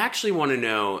horror. I actually want to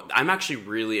know... I'm actually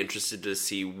really interested to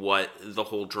see what the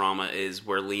whole drama is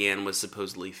where Leanne was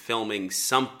supposedly filming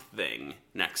something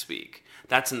next week.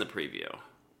 That's in the preview.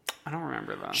 I don't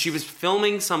remember that. She was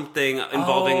filming something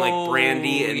involving like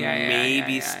Brandy and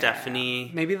maybe Stephanie.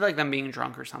 Yeah. Maybe like them being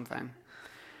drunk or something.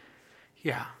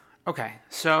 Yeah. Okay.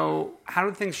 So how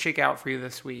did things shake out for you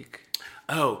this week?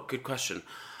 Oh, good question.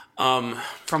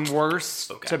 From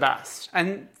worst to best.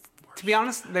 And to be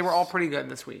honest, they were all pretty good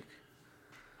this week.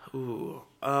 Ooh.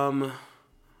 I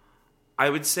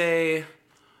would say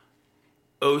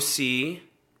OC,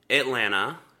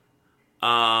 Atlanta,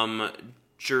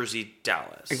 Jersey,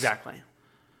 Dallas. Exactly.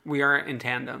 We are in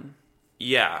tandem.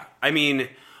 Yeah. I mean,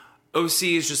 OC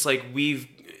is just like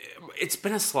it's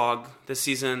been a slog this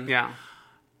season. Yeah.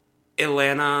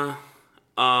 Atlanta,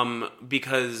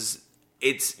 because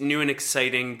it's new and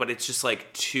exciting, but it's just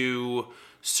like too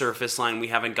surface line. We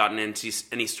haven't gotten into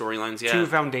any storylines yet. Too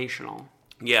foundational.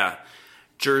 Yeah.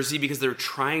 Jersey, because they're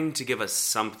trying to give us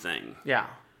something. Yeah.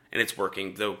 And it's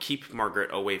working, though keep Margaret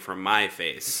away from my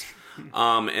face.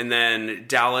 And then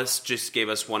Dallas just gave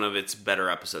us one of its better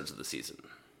episodes of the season.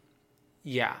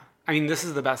 Yeah. I mean, this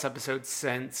is the best episode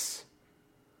since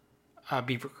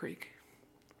Beaver Creek.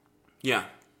 Yeah.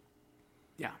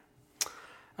 Yeah.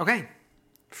 Okay.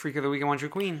 Freak of the Week and One True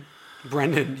Queen.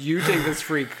 Brendan, you take this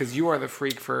freak because you are the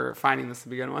freak for finding this to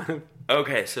begin with.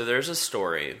 Okay, so there's a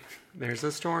story. There's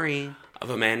a story. Of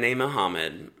a man named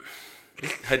Mohammed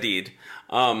Hadid.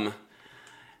 And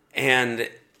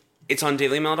it's on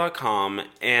dailymail.com,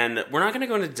 and we're not going to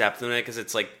go into depth in it because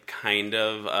it's like kind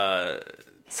of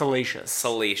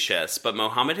salacious. But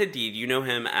Mohammed Hadid, you know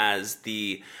him as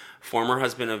the former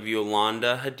husband of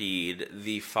Yolanda Hadid,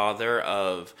 the father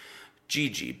of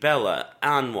Gigi, Bella,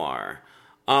 Anwar.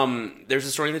 There's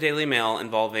a story in the Daily Mail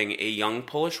involving a young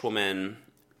Polish woman,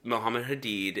 Mohammed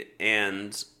Hadid,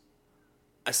 and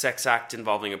a sex act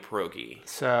involving a pierogi.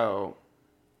 So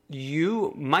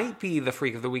you might be the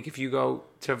freak of the week if you go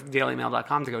to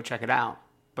dailymail.com to go check it out,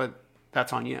 but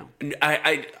that's on you.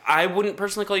 I wouldn't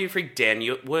personally call you a freak. Dan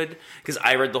would, because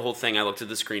I read the whole thing. I looked at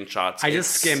the screenshots. I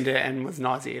just skimmed it and was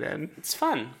nauseated. It's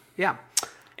fun. Yeah.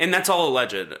 And that's all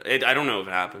alleged. I don't know if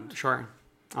it happened. Sure.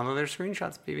 Although there's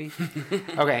screenshots, baby.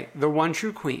 Okay, the One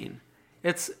True Queen.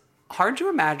 It's hard to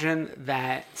imagine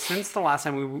that since the last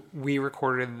time we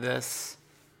recorded this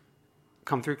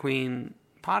Come Through Queen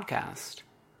podcast,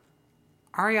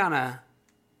 Ariana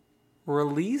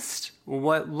released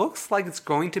what looks like it's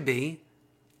going to be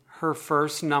her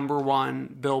first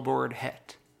 #1 Billboard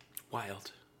hit.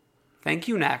 Wild. Thank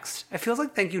You Next. It feels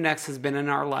like Thank You Next has been in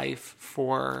our life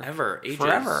ages.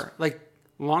 Forever. Like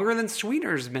longer than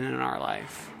Sweetener's been in our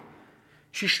life.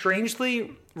 She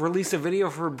strangely released a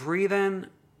video for Breathin'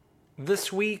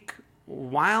 this week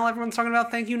while everyone's talking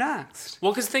about Thank You Next.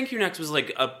 Well, because Thank You Next was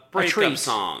like a breakup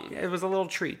song. It was a little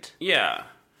treat. Yeah.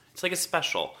 It's like a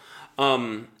special.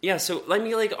 Yeah, so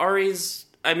Ari's...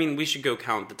 I mean, we should go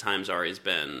count the times Ari's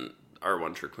been our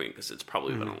One True Queen, because it's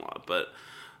probably been a lot. But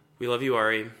we love you,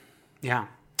 Ari. Yeah.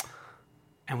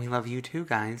 And we love you too,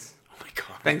 guys. Oh my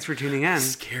God. Thanks for tuning in.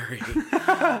 Scary.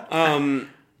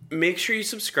 Make sure you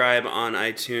subscribe on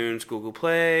iTunes, Google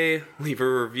Play, leave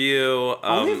a review.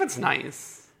 Only if it's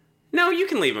nice. No, you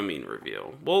can leave a mean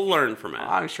review. We'll learn from it.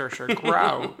 Oh, sure.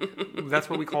 Grow. That's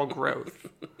what we call growth,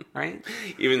 right?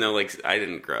 Even though, I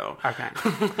didn't grow. Okay.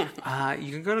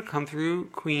 You can go to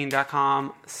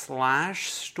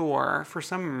comethroughqueen.com/store for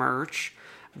some merch.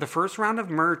 The first round of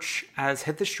merch has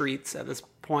hit the streets at this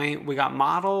point. We got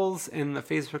models in the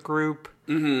Facebook group.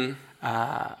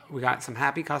 Mm-hmm. We got some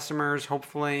happy customers,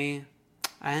 hopefully.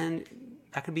 And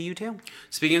that could be you too.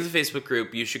 Speaking of the Facebook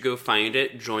group, you should go find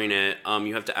it, join it.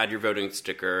 You have to add your voting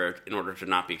sticker in order to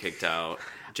not be kicked out.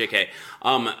 JK.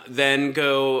 Then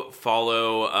go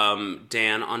follow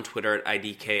Dan on Twitter at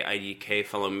IDK.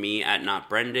 Follow me at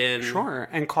NotBrendan. Sure.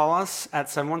 And call us at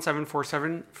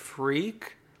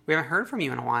 717-47-FREAK. We haven't heard from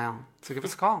you in a while, so give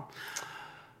us a call.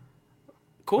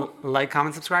 Cool. Like,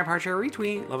 comment, subscribe, heart, share,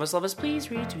 retweet. Love us, please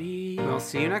retweet. We'll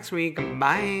see you next week.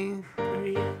 Bye.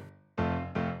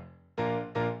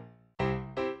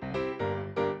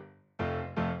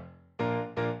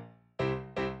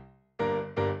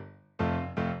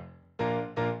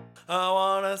 I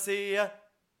wanna see ya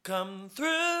come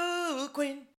through,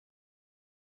 Queen.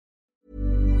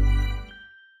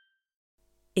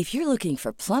 If you're looking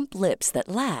for plump lips that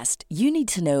last, you need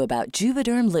to know about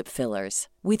Juvederm lip fillers.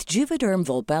 With Juvederm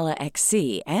Volbella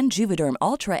XC and Juvederm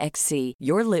Ultra XC,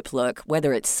 your lip look,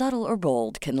 whether it's subtle or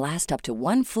bold, can last up to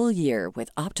 1 full year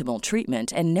with optimal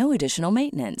treatment and no additional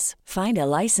maintenance. Find a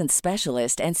licensed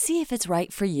specialist and see if it's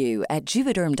right for you at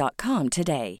Juvederm.com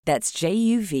today. That's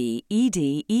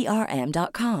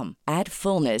JUVEDERM.com. Add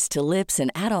fullness to lips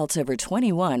in adults over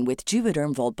 21 with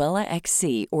Juvederm Volbella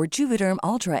XC or Juvederm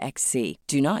Ultra XC.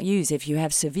 Do not use if you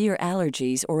have severe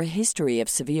allergies or a history of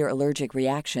severe allergic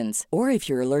reactions, or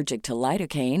if you're allergic to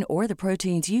lidocaine or the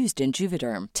proteins used in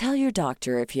Juvederm. Tell your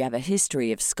doctor if you have a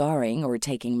history of scarring or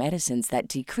taking medicines that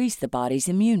decrease the body's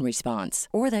immune response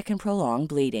or that can prolong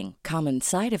bleeding. Common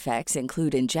side effects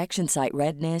include injection site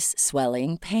redness,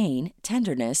 swelling, pain,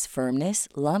 tenderness, firmness,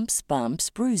 lumps, bumps,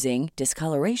 bruising,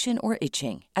 discoloration, or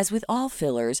itching. As with all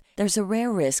fillers, there's a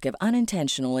rare risk of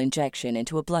unintentional injection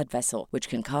into a blood vessel, which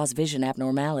can cause vision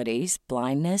abnormalities,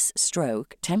 blindness,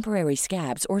 stroke, temporary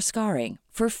scabs, or scarring.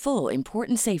 For full,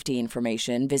 important safety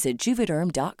information, visit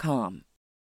Juvederm.com.